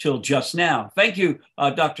Noah till just now. Thank you,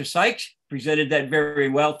 Dr. Sykes. presented that very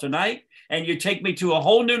well tonight. And you take me to a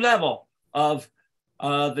whole new level of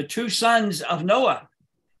the two sons of Noah.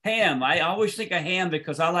 Ham. I always think of ham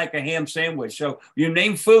because I like a ham sandwich. So you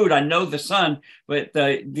name food, I know the son, but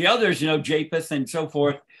the others, Japheth and so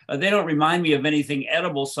forth, they don't remind me of anything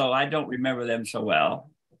edible, so I don't remember them so well.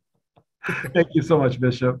 Thank you so much,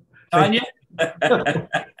 Bishop. Tanya? Thank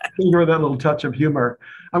you for that little touch of humor.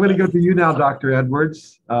 I'm going to go to you now, Dr.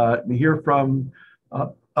 Edwards, and hear from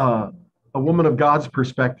a woman of God's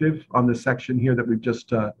perspective on this section here that we've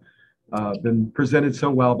just been presented so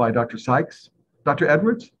well by Dr. Sykes. Dr.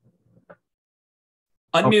 Edwards?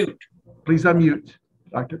 Unmute. Oh, please unmute,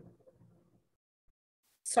 Doctor.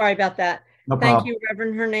 Sorry about that. No Thank problem. you,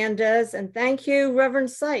 Reverend Hernandez, and thank you, Reverend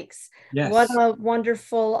Sykes. Yes. What a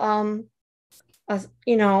wonderful,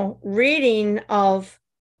 reading of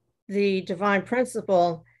the divine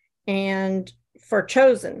principle and for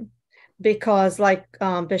chosen, because like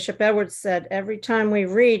Bishop Edwards said, every time we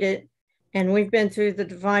read it, and we've been through the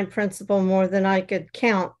divine principle more than I could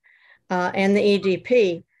count, and the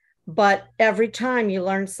EDP, but every time you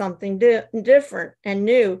learn something different and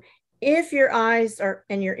new, if your eyes are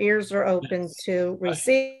and your ears are open to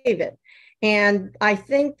receive it. And I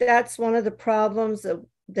think that's one of the problems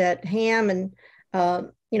that Ham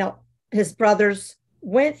and his brothers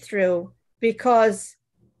went through, because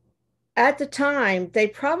at the time they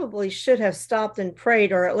probably should have stopped and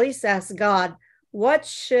prayed, or at least asked God, what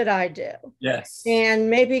should I do? Yes. And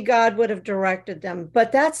maybe God would have directed them.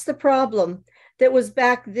 But that's the problem that was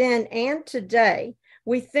back then and today.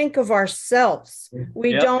 We think of ourselves.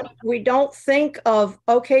 We don't think of,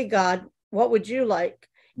 okay, God, what would you like?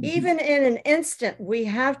 Even in an instant, we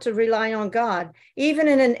have to rely on God. Even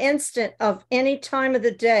in an instant of any time of the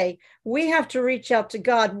day, we have to reach out to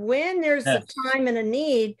God. When there's a time and a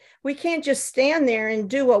need, we can't just stand there and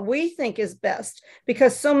do what we think is best,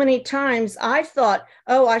 because so many times I've thought,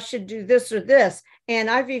 oh, I should do this or this. And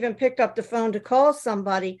I've even picked up the phone to call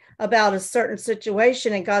somebody about a certain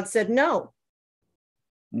situation, and God said, no.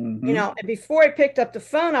 And before I picked up the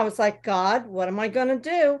phone, I was like, God, what am I going to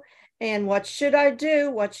do? And what should I do?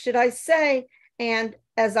 What should I say? And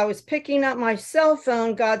as I was picking up my cell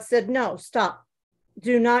phone, God said, no, stop.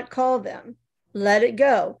 Do not call them. Let it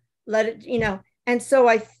go. Let it, And so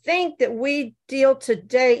I think that we deal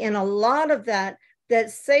today in a lot of that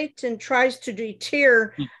Satan tries to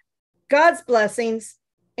deter God's blessings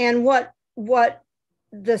and what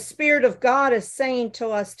the Spirit of God is saying to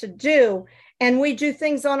us to do. And we do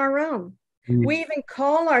things on our own. We even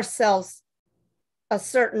call ourselves a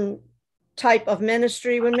certain type of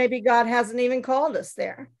ministry when maybe God hasn't even called us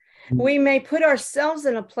there. We may put ourselves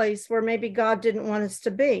in a place where maybe God didn't want us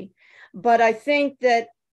to be. But I think that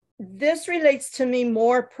this relates to me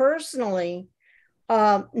more personally,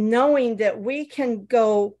 knowing that we can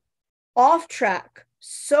go off track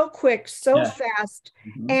so quick, so fast,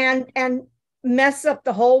 and mess up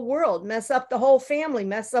the whole world, mess up the whole family,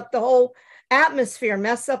 mess up the whole atmosphere,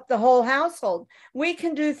 mess up the whole household. We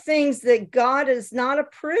can do things that God does not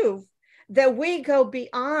approve, that we go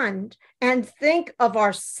beyond and think of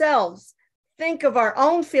ourselves, think of our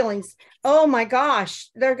own feelings. Oh my gosh,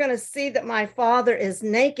 they're going to see that my father is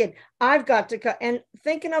naked. I've got to go, and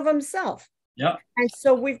thinking of himself. Yeah. And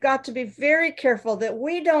so we've got to be very careful that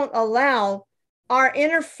we don't allow our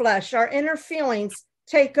inner flesh, our inner feelings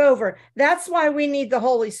take over. That's why we need the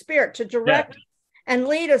Holy Spirit to direct and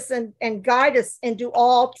lead us and guide us into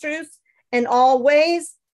all truth and all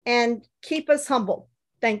ways and keep us humble.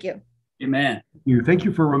 Thank you. Amen. Thank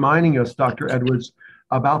you for reminding us, Dr. Edwards,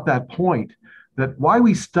 about that point, that why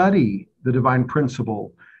we study the divine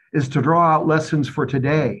principle is to draw out lessons for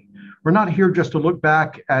today. We're not here just to look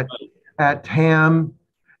back at Ham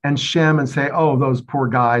and Shem and say, oh, those poor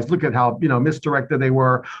guys, look at how misdirected they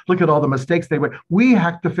were. Look at all the mistakes they made. We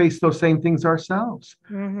have to face those same things ourselves.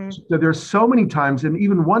 So there's so many times, and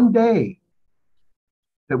even one day,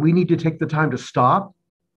 that we need to take the time to stop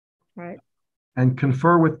and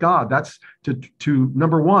confer with God. That's to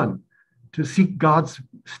number one, to seek God's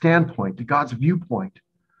standpoint, to God's viewpoint.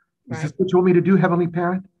 Is this what you want me to do, Heavenly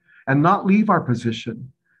Parent? And not leave our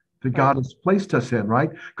position that God has placed us in,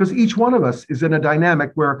 right? Because each one of us is in a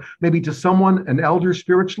dynamic where maybe to someone, an elder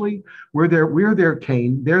spiritually, we're their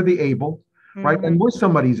Cain, they're the Abel, right? And we're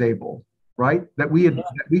somebody's Abel, right? That we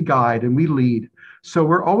guide and we lead. So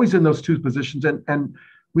we're always in those two positions, and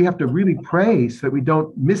we have to really pray so that we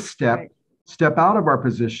don't step out of our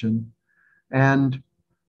position. And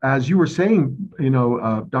as you were saying,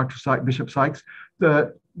 Bishop Sykes,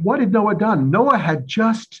 what had Noah done? Noah had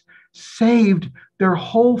just saved their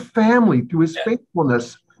whole family through his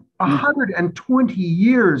faithfulness. 120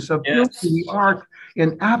 years of building the ark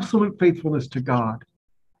in absolute faithfulness to God.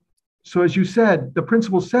 So as you said, the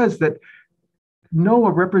principle says that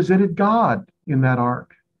Noah represented God in that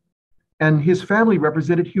ark, and his family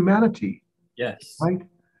represented humanity. Yes. Right?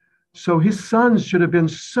 So his sons should have been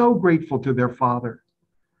so grateful to their father,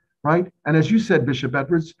 right? And as you said, Bishop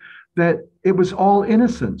Edwards, that it was all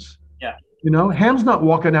innocence. Yeah. You know, Ham's not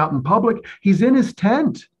walking out in public. He's in his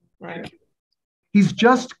tent. Right. He's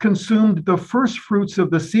just consumed the first fruits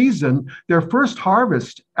of the season, their first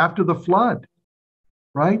harvest after the flood,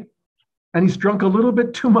 right? And he's drunk a little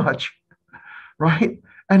bit too much, right?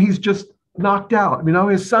 And he's just knocked out. You know,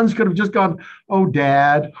 his sons could have just gone, oh,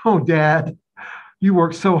 Dad, you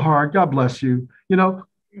worked so hard. God bless you, you know,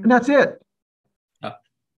 and that's it.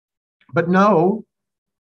 But no,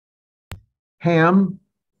 Ham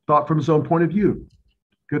thought from his own point of view.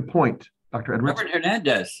 Good point, Dr. Edwards. Reverend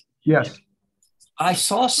Hernandez. Yes. I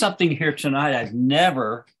saw something here tonight I've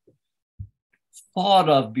never thought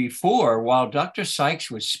of before while Dr.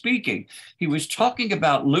 Sykes was speaking. He was talking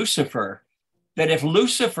about Lucifer, that if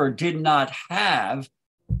Lucifer did not have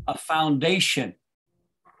a foundation,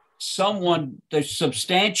 someone to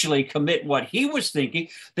substantially commit what he was thinking,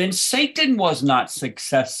 then Satan was not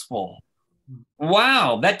successful.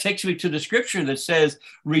 Wow, that takes me to the scripture that says,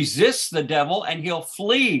 resist the devil and he'll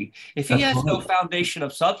flee. If he has no foundation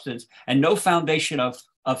of substance and no foundation of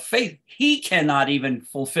faith, he cannot even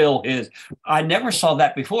fulfill his. I never saw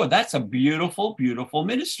that before. That's a beautiful, beautiful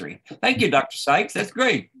ministry. Thank you, Dr. Sykes. That's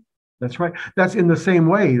great. That's right. That's in the same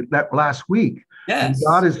way that last week. Yes.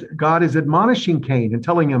 God is admonishing Cain and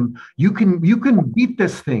telling him, you can beat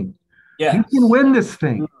this thing. Yes. You can win this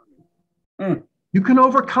thing. Mm. You can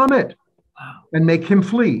overcome it. Wow. And make him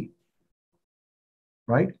flee.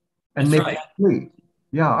 Right? And That's make right. him flee.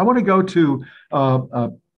 Yeah. I want to go to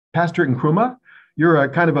Pastor Nkrumah. You're a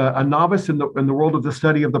kind of a novice in the world of the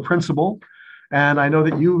study of the principle. And I know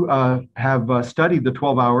that you have studied the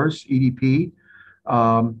 12 hours EDP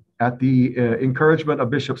at the encouragement of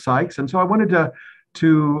Bishop Sykes. And so I wanted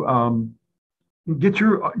to get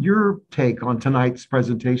your take on tonight's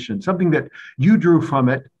presentation, something that you drew from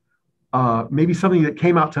it, maybe something that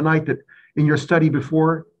came out tonight that in your study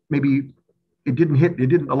before, maybe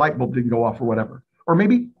the light bulb didn't go off or whatever. Or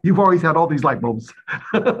maybe you've always had all these light bulbs.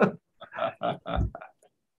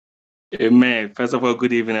 Amen. First of all,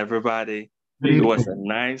 good evening, everybody. Good evening. It was a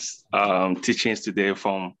nice teachings today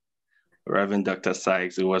from Reverend Dr.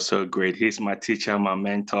 Sykes. It was so great. He's my teacher, my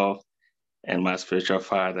mentor, and my spiritual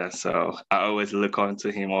father. So I always look on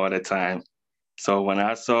to him all the time. So when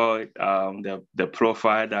I saw the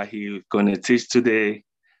profile that he was going to teach today,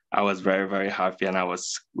 I was very, very happy, and I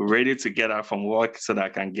was ready to get out from work so that I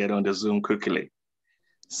can get on the Zoom quickly.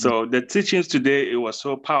 So the teachings today, it was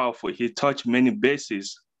so powerful. He touched many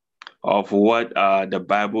bases of what the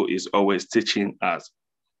Bible is always teaching us.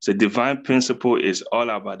 So divine principle is all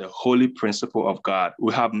about the holy principle of God.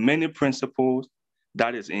 We have many principles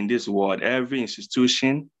that is in this world. Every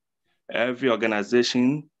institution, every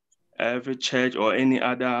organization, every church or any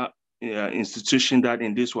other institution that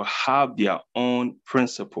in this will have their own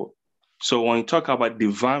principle. So when you talk about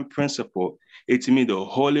divine principle, it means the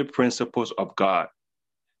holy principles of God.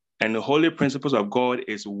 And the holy principles of God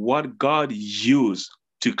is what God used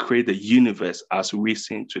to create the universe as we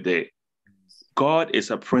see today. God is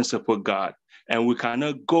a principle God, and we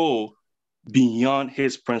cannot go beyond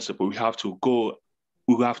his principle. We have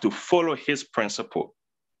to follow his principle.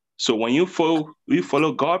 So when you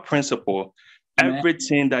follow God's principle,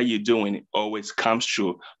 everything that you're doing always comes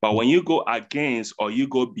true. But when you go against, or you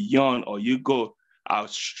go beyond, or you go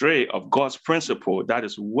astray of God's principle, that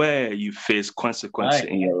is where you face consequences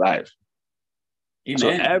in your life. Amen. So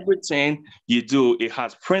everything you do, it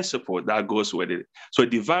has principle that goes with it. So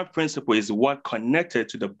divine principle is what connected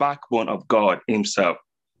to the backbone of God himself.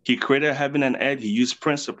 He created heaven and earth, he used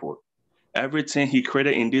principle. Everything he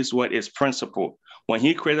created in this world is principle. When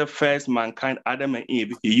he created first mankind, Adam and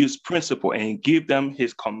Eve, he used principle and he gave them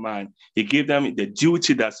his command. He gave them the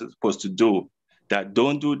duty that's supposed to do. That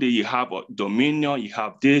don't do this, you have a dominion, you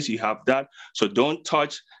have this, you have that. So don't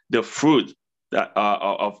touch the fruit that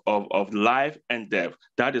of life and death.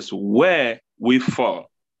 That is where we fall.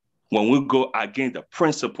 When we go against the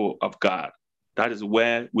principle of God, that is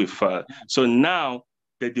where we fall. So now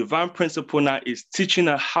the divine principle now is teaching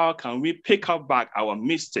us how can we pick up back our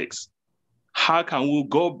mistakes. How can we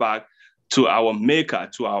go back to our maker,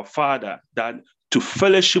 to our father, that to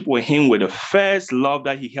fellowship with him with the first love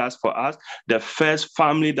that he has for us, the first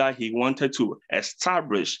family that he wanted to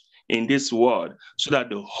establish in this world, so that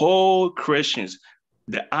the whole creations,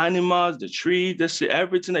 the animals, the trees,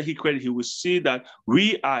 everything that he created, he will see that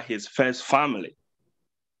we are his first family.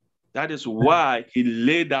 That is why he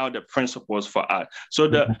laid down the principles for us. So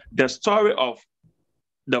the story of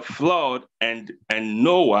the flood and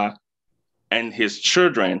Noah and his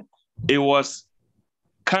children, it was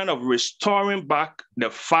kind of restoring back the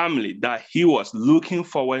family that he was looking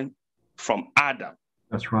forward from Adam.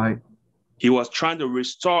 That's right. He was trying to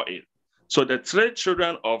restore it. So the three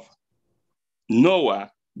children of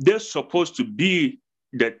Noah, they're supposed to be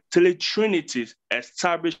the three trinities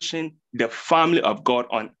establishing the family of God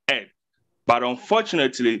on earth. But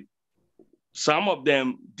unfortunately, some of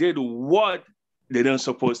them did what they weren't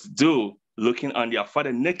supposed to do, looking on their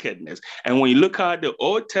father nakedness. And when you look at the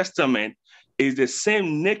Old Testament, it's the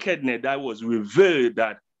same nakedness that was revealed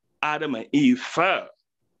that Adam and Eve fell.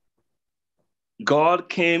 God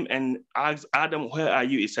came and asked Adam, where are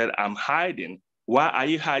you? He said, I'm hiding. Why are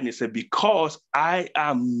you hiding? He said, because I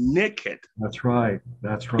am naked. That's right.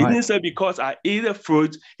 That's He right. didn't say because I eat the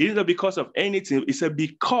fruit. He didn't say because of anything. He said,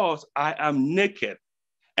 because I am naked.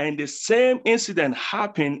 And the same incident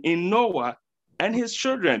happened in Noah and his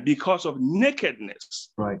children because of nakedness.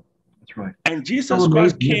 Right. That's right. And Jesus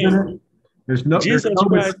Christ came. Jesus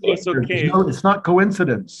Christ also came. It's not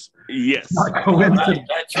coincidence. Yes. It's not coincidence.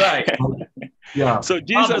 That's right. Yeah. So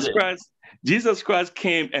Jesus Christ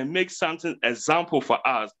came and made something example for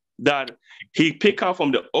us that he picked up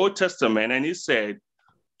from the Old Testament, and he said,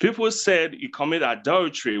 people said you commit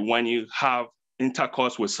adultery when you have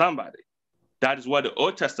intercourse with somebody. That is what the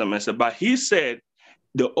Old Testament said. But he said,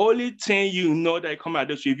 the only thing you know that you commit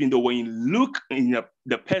adultery, even though when you look in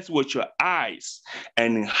the person with your eyes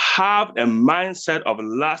and have a mindset of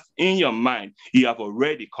lust in your mind, you have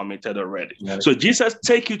already committed already. Yes. So Jesus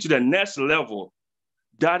take you to the next level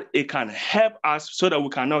that it can help us so that we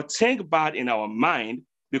cannot think bad in our mind,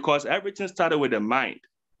 because everything started with the mind.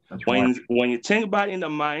 When you think bad in the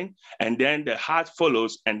mind, and then the heart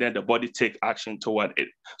follows, and then the body take action toward it.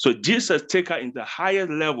 So Jesus take us in the higher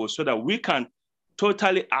level so that we can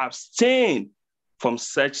totally abstain from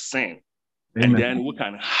such sin. Amen. And then we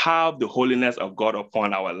can have the holiness of God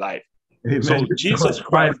upon our life. Amen. So Jesus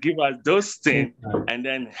Christ give us those things and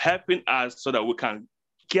then helping us so that we can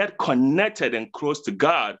get connected and close to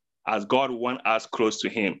God as God wants us close to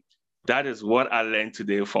him. That is what I learned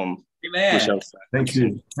today from Bishop. Thank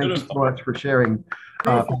you. Thank you so much for sharing,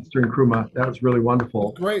 Pastor Nkrumah. That was really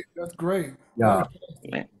wonderful. That's great. That's great. Yeah.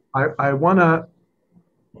 I want to,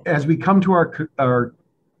 as we come to our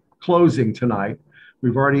closing tonight,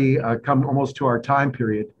 we've already come almost to our time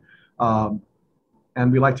period, and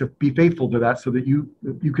we like to be faithful to that so that you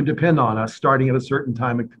can depend on us starting at a certain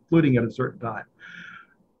time and concluding at a certain time.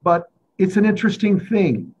 But it's an interesting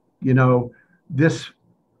thing,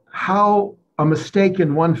 how a mistake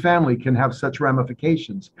in one family can have such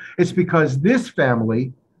ramifications. It's because this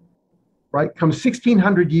family, right, comes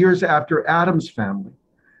 1,600 years after Adam's family.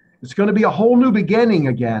 It's going to be a whole new beginning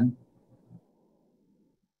again.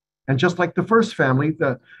 And just like the first family,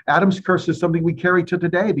 the Adam's curse is something we carry to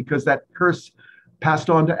today, because that curse passed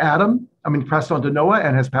on to Noah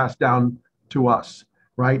and has passed down to us,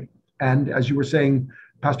 right? And as you were saying,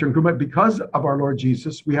 Pastor Nkrumah, because of our Lord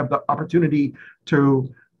Jesus, we have the opportunity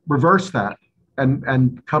to reverse that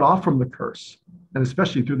and cut off from the curse, and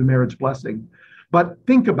especially through the marriage blessing. But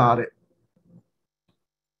think about it.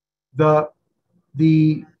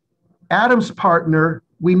 The Adam's partner,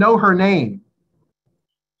 we know her name,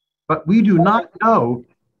 but we do not know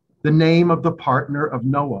the name of the partner of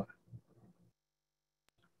Noah.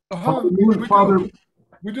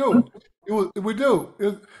 We do.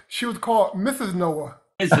 She was called Mrs. Noah.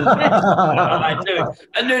 I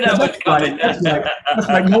knew that was coming. That's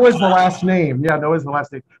like Noah's the last name. Yeah, Noah's the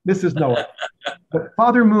last name. Mrs. Noah. But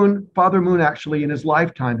Father Moon actually in his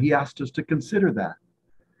lifetime, he asked us to consider that.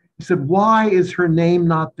 He said, why is her name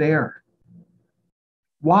not there?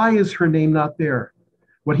 Why is her name not there?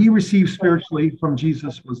 What he received spiritually from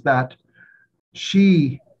Jesus was that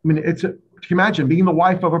can you imagine being the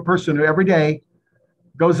wife of a person who every day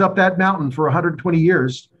goes up that mountain for 120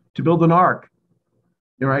 years to build an ark,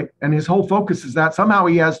 right? And his whole focus is that somehow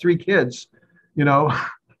he has 3 kids, He goes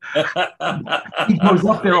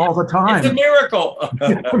up there all the time. It's a miracle.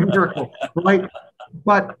 It's a miracle, right?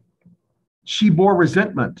 But she bore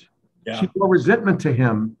resentment. Yeah. She bore resentment to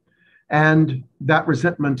him, and that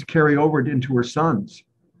resentment carried over into her sons.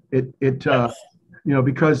 Yes.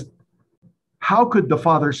 Because how could the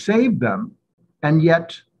father save them? And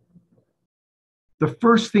yet the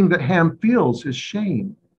first thing that Ham feels is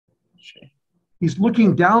shame. He's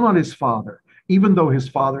looking down on his father, even though his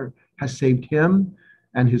father has saved him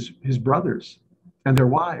and his brothers and their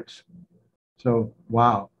wives. So,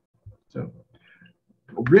 wow. So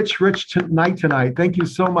rich night tonight. Thank you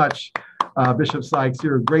so much, Bishop Sykes.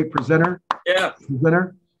 You're a great presenter. Yeah.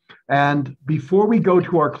 And before we go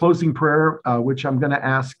to our closing prayer, which I'm going to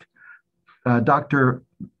ask Dr.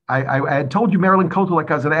 I had told you Marilyn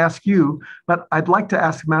Kotulek I was going to ask you, but I'd like to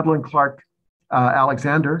ask Madeline Clark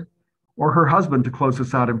Alexander or her husband to close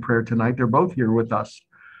us out in prayer tonight. They're both here with us.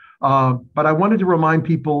 But I wanted to remind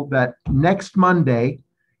people that next Monday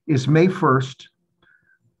is May 1st.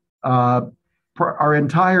 Our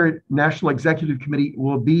entire National Executive Committee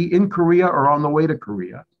will be in Korea or on the way to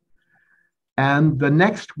Korea. And the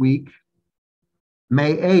next week,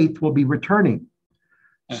 May 8th, we'll be returning.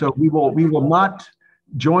 So we will not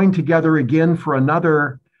join together again for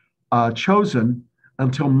another chosen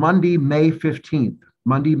until Monday, May 15th.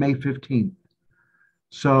 Monday, May 15th.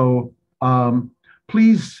 So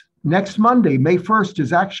please, next Monday, May 1st,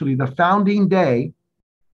 is actually the founding day,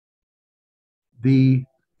 the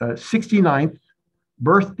 69th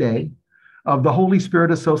birthday of the Holy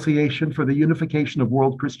Spirit Association for the Unification of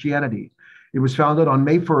World Christianity. It was founded on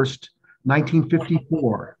May 1st,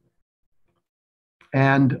 1954.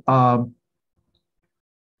 And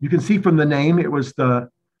you can see from the name, it was the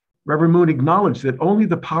Reverend Moon acknowledged that only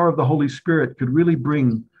the power of the Holy Spirit could really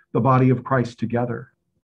bring the body of Christ together.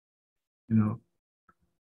 You know,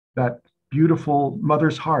 that beautiful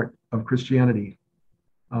mother's heart of Christianity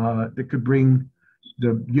that could bring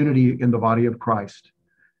the unity in the body of Christ.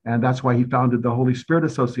 And that's why he founded the Holy Spirit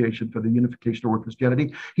Association for the Unification of World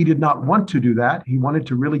Christianity. He did not want to do that. He wanted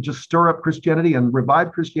to really just stir up Christianity and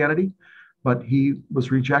revive Christianity, but he was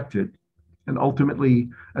rejected and ultimately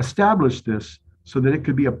established this so that it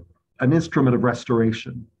could be an instrument of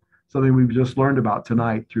restoration, something we've just learned about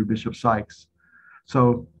tonight through Bishop Sykes.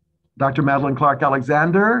 So, Dr. Madeline Clark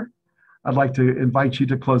Alexander, I'd like to invite you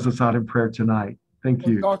to close us out in prayer tonight. Thank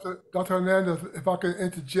you. Dr. Hernandez, if I can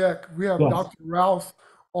interject, we have Dr. Rouse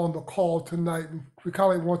on the call tonight. We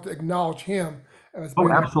kind of want to acknowledge him as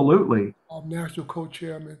being absolutely our national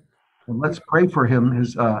co-chairman. And let's pray for him.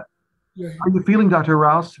 How are you feeling, Dr.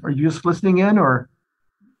 Rouse? Are you just listening in, or?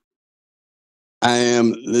 I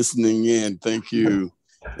am listening in. Thank you,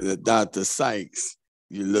 Dr. Sykes.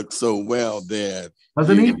 You look so well there.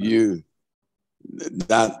 Doesn't he?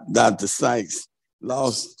 Dr. Sykes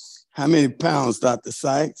lost how many pounds, Dr.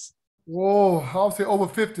 Sykes? Whoa, I'll say over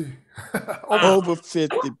 50. Over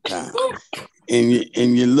 50 pounds. And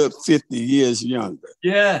you look 50 years younger.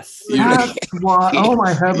 Yes. That's why. Oh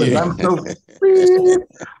my heavens! Yeah. I'm so.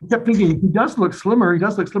 I kept thinking he does look slimmer. He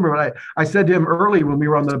does look slimmer. But I said to him early when we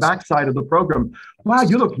were on the backside of the program, "Wow,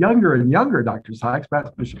 you look younger and younger, Dr. Sykes,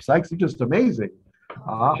 Bishop Sykes. You're just amazing."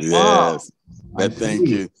 Yes. But thank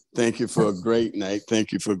you. Thank you for a great night.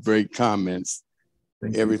 Thank you for great comments.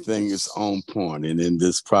 Everything is on point, and in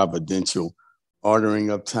this providential ordering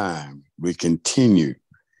of time, we continue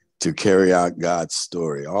to carry out God's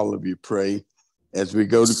story. All of you pray as we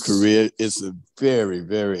go to Korea. It's a very,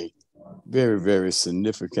 very, very, very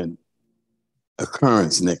significant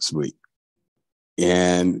occurrence next week.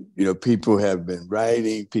 And, you know, people have been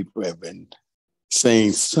writing, people have been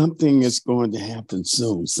saying something is going to happen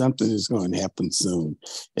soon. Something is going to happen soon.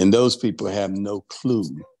 And those people have no clue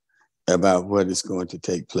about what is going to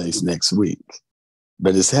take place next week.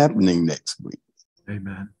 But it's happening next week.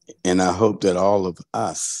 Amen. And I hope that all of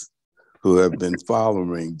us who have been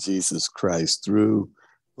following Jesus Christ through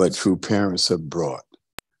what true parents have brought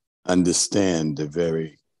understand the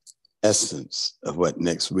very essence of what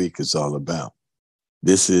next week is all about.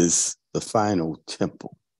 This is the final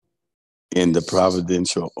temple in the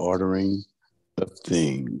providential ordering of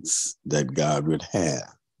things that God would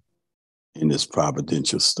have in this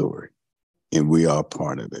providential story. And we are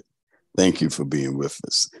part of it. Thank you for being with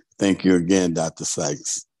us. Thank you again, Dr.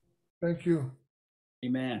 Sykes. Thank you.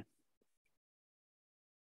 Amen.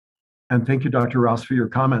 And thank you, Dr. Rouse, for your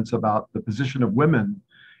comments about the position of women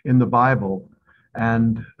in the Bible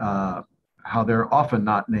and how they're often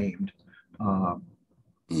not named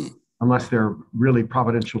unless they're really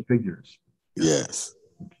providential figures. Yes.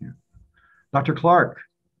 Thank you. Dr. Clark.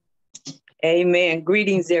 Amen.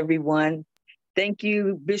 Greetings, everyone. Thank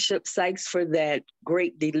you, Bishop Sykes, for that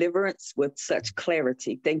great deliverance with such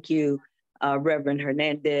clarity. Thank you, Reverend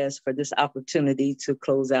Hernandez, for this opportunity to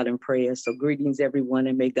close out in prayer. So greetings, everyone,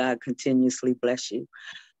 and may God continuously bless you.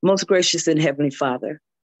 Most gracious and Heavenly Father,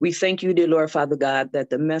 We thank you, dear Lord Father God, that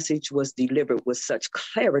the message was delivered with such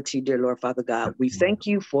clarity, dear Lord Father God. We thank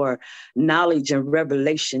you for knowledge and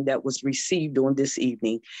revelation that was received on this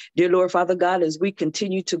evening. Dear Lord Father God, as we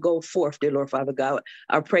continue to go forth, dear Lord Father God,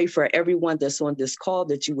 I pray for everyone that's on this call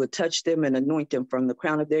that you would touch them and anoint them from the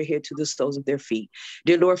crown of their head to the soles of their feet.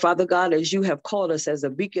 Dear Lord Father God, as you have called us as a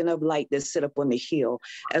beacon of light that sit up on the hill,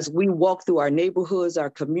 as we walk through our neighborhoods, our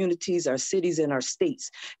communities, our cities, and our states,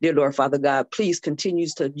 dear Lord Father God, please continue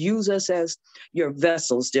to use us as your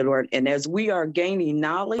vessels, dear Lord. And as we are gaining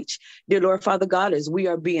knowledge, dear Lord Father God, as we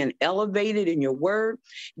are being elevated in your word,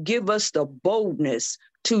 give us the boldness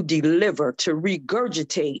to deliver, to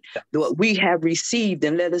regurgitate what we have received,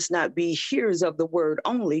 and let us not be hearers of the word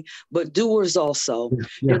only, but doers also. Yes,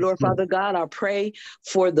 Dear Lord Father God, I pray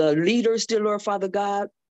for the leaders, dear Lord Father God,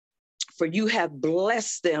 for you have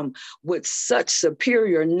blessed them with such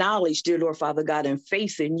superior knowledge, dear Lord Father God, and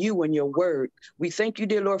faith in you and your word. We thank you,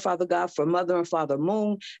 dear Lord Father God, for Mother and Father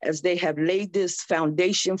Moon, as they have laid this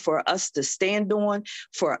foundation for us to stand on,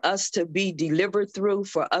 for us to be delivered through,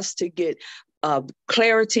 for us to get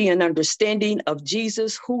clarity and understanding of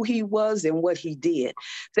Jesus, who he was and what he did.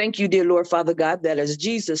 Thank you, dear Lord Father God, that as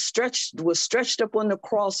Jesus was stretched up on the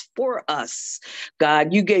cross for us,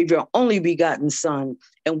 God, you gave your only begotten son.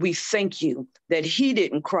 And we thank you that he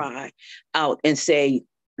didn't cry out and say,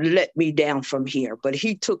 let me down from here, but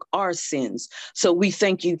he took our sins. So we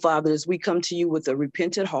thank you, Father, as we come to you with a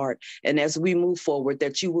repentant heart, and as we move forward,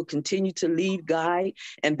 that you will continue to lead, guide,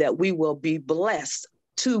 and that we will be blessed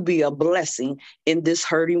to be a blessing in this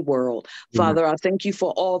hurting world. Father, I thank you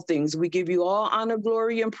for all things. We give you all honor,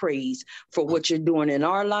 glory, and praise for what you're doing in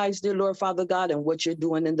our lives, dear Lord Father God, and what you're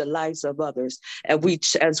doing in the lives of others.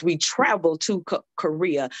 As we travel to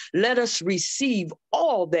Korea, let us receive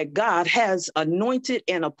all that God has anointed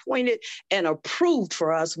and appointed and approved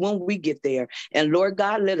for us when we get there. And Lord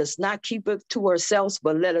God, let us not keep it to ourselves,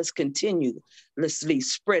 but let us continuously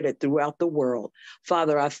spread it throughout the world.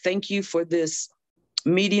 Father, I thank you for this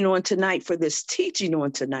meeting on tonight, for this teaching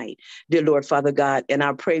on tonight, dear Lord Father God, and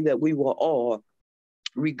I pray that we will all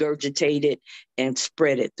regurgitate it and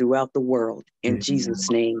spread it throughout the world. In Jesus'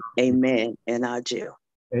 name, amen. And I do.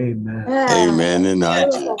 Amen. Amen. And I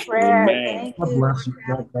Beautiful do. prayer. Amen. Thank God you. bless you.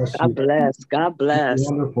 God bless you. God bless. God bless.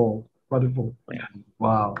 Wonderful. Wonderful.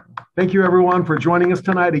 Wow. Thank you, everyone, for joining us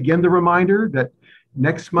tonight. Again, the reminder that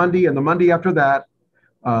next Monday and the Monday after that,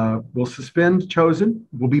 we'll suspend Chosen.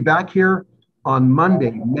 We'll be back here on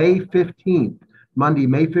Monday, May 15th. Monday,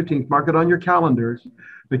 May 15th. Mark it on your calendars,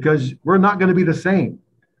 because we're not going to be the same.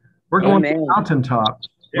 We're going to the mountaintop.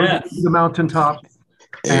 We're going to the mountaintop.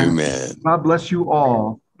 Amen. And God bless you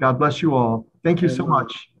all. God bless you all. Thank you so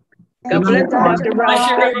much. God bless you, Dr.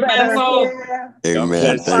 Rouse. Amen.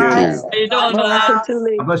 God bless Thank you. you. How you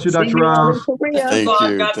doing, God bless you, Dr. Rouse. Thank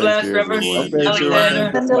you. God bless, Thank you, Reverend everyone.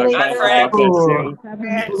 Alexander. Hi, Frank. Oh,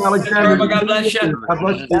 Alexander, Irma, God bless you. God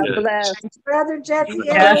bless you. God bless. Brother Jesse.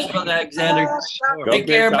 Yes, Brother Alexander. Take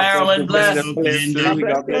care, Marilyn. Bless. God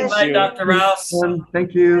bless Good night, you. Dr. Rouse. And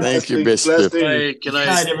thank you. Thank you, Bishop. Hey, Good good night,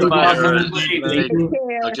 night, everybody. Dr. Have a good evening. Thank you.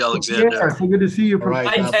 Take Dr. Yeah, Alexander. so good to see you. All right,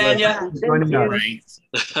 Hi, God bless. Tanya. Thank Joining us.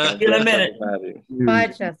 you. See you in a minute. Bye,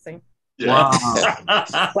 Jesse. Wow.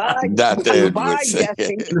 Bye. Dr. Edwards. Bye,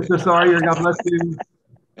 Jesse. Mr. Sawyer, God bless you.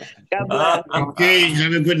 God bless. Okay,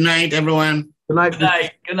 have a good night, everyone. Good night. Good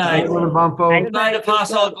night. Good night. Reverend Bonfo. Good night,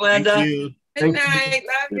 Apostle Thank Glenda. you. Good Thank you. night.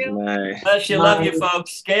 Love Good you. night. Bless you. Love you,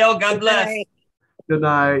 folks. Gail, God bless. Good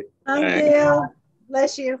night. Thank you.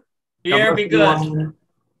 Bless you. Here, God be bless good. you.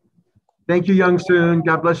 Thank you, Young Soon.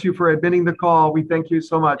 God bless you for admitting the call. We thank you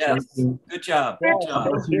so much. Yes. Young Soon. Good job. Good Yes, job.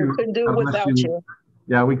 God bless you you. couldn't do it God bless without you.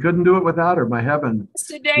 Yeah, we couldn't do it without her. My heaven.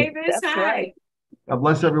 Mr. Davis, That's hi. right. God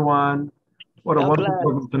bless everyone. What a God wonderful bless.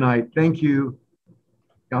 program tonight. Thank you.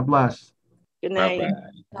 God bless. Good night.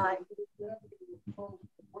 Bye-bye.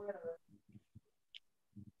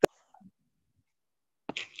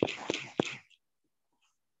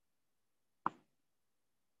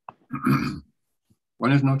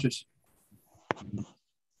 Buenas noches.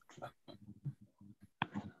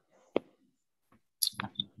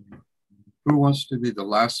 Who wants to be the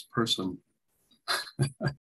last person?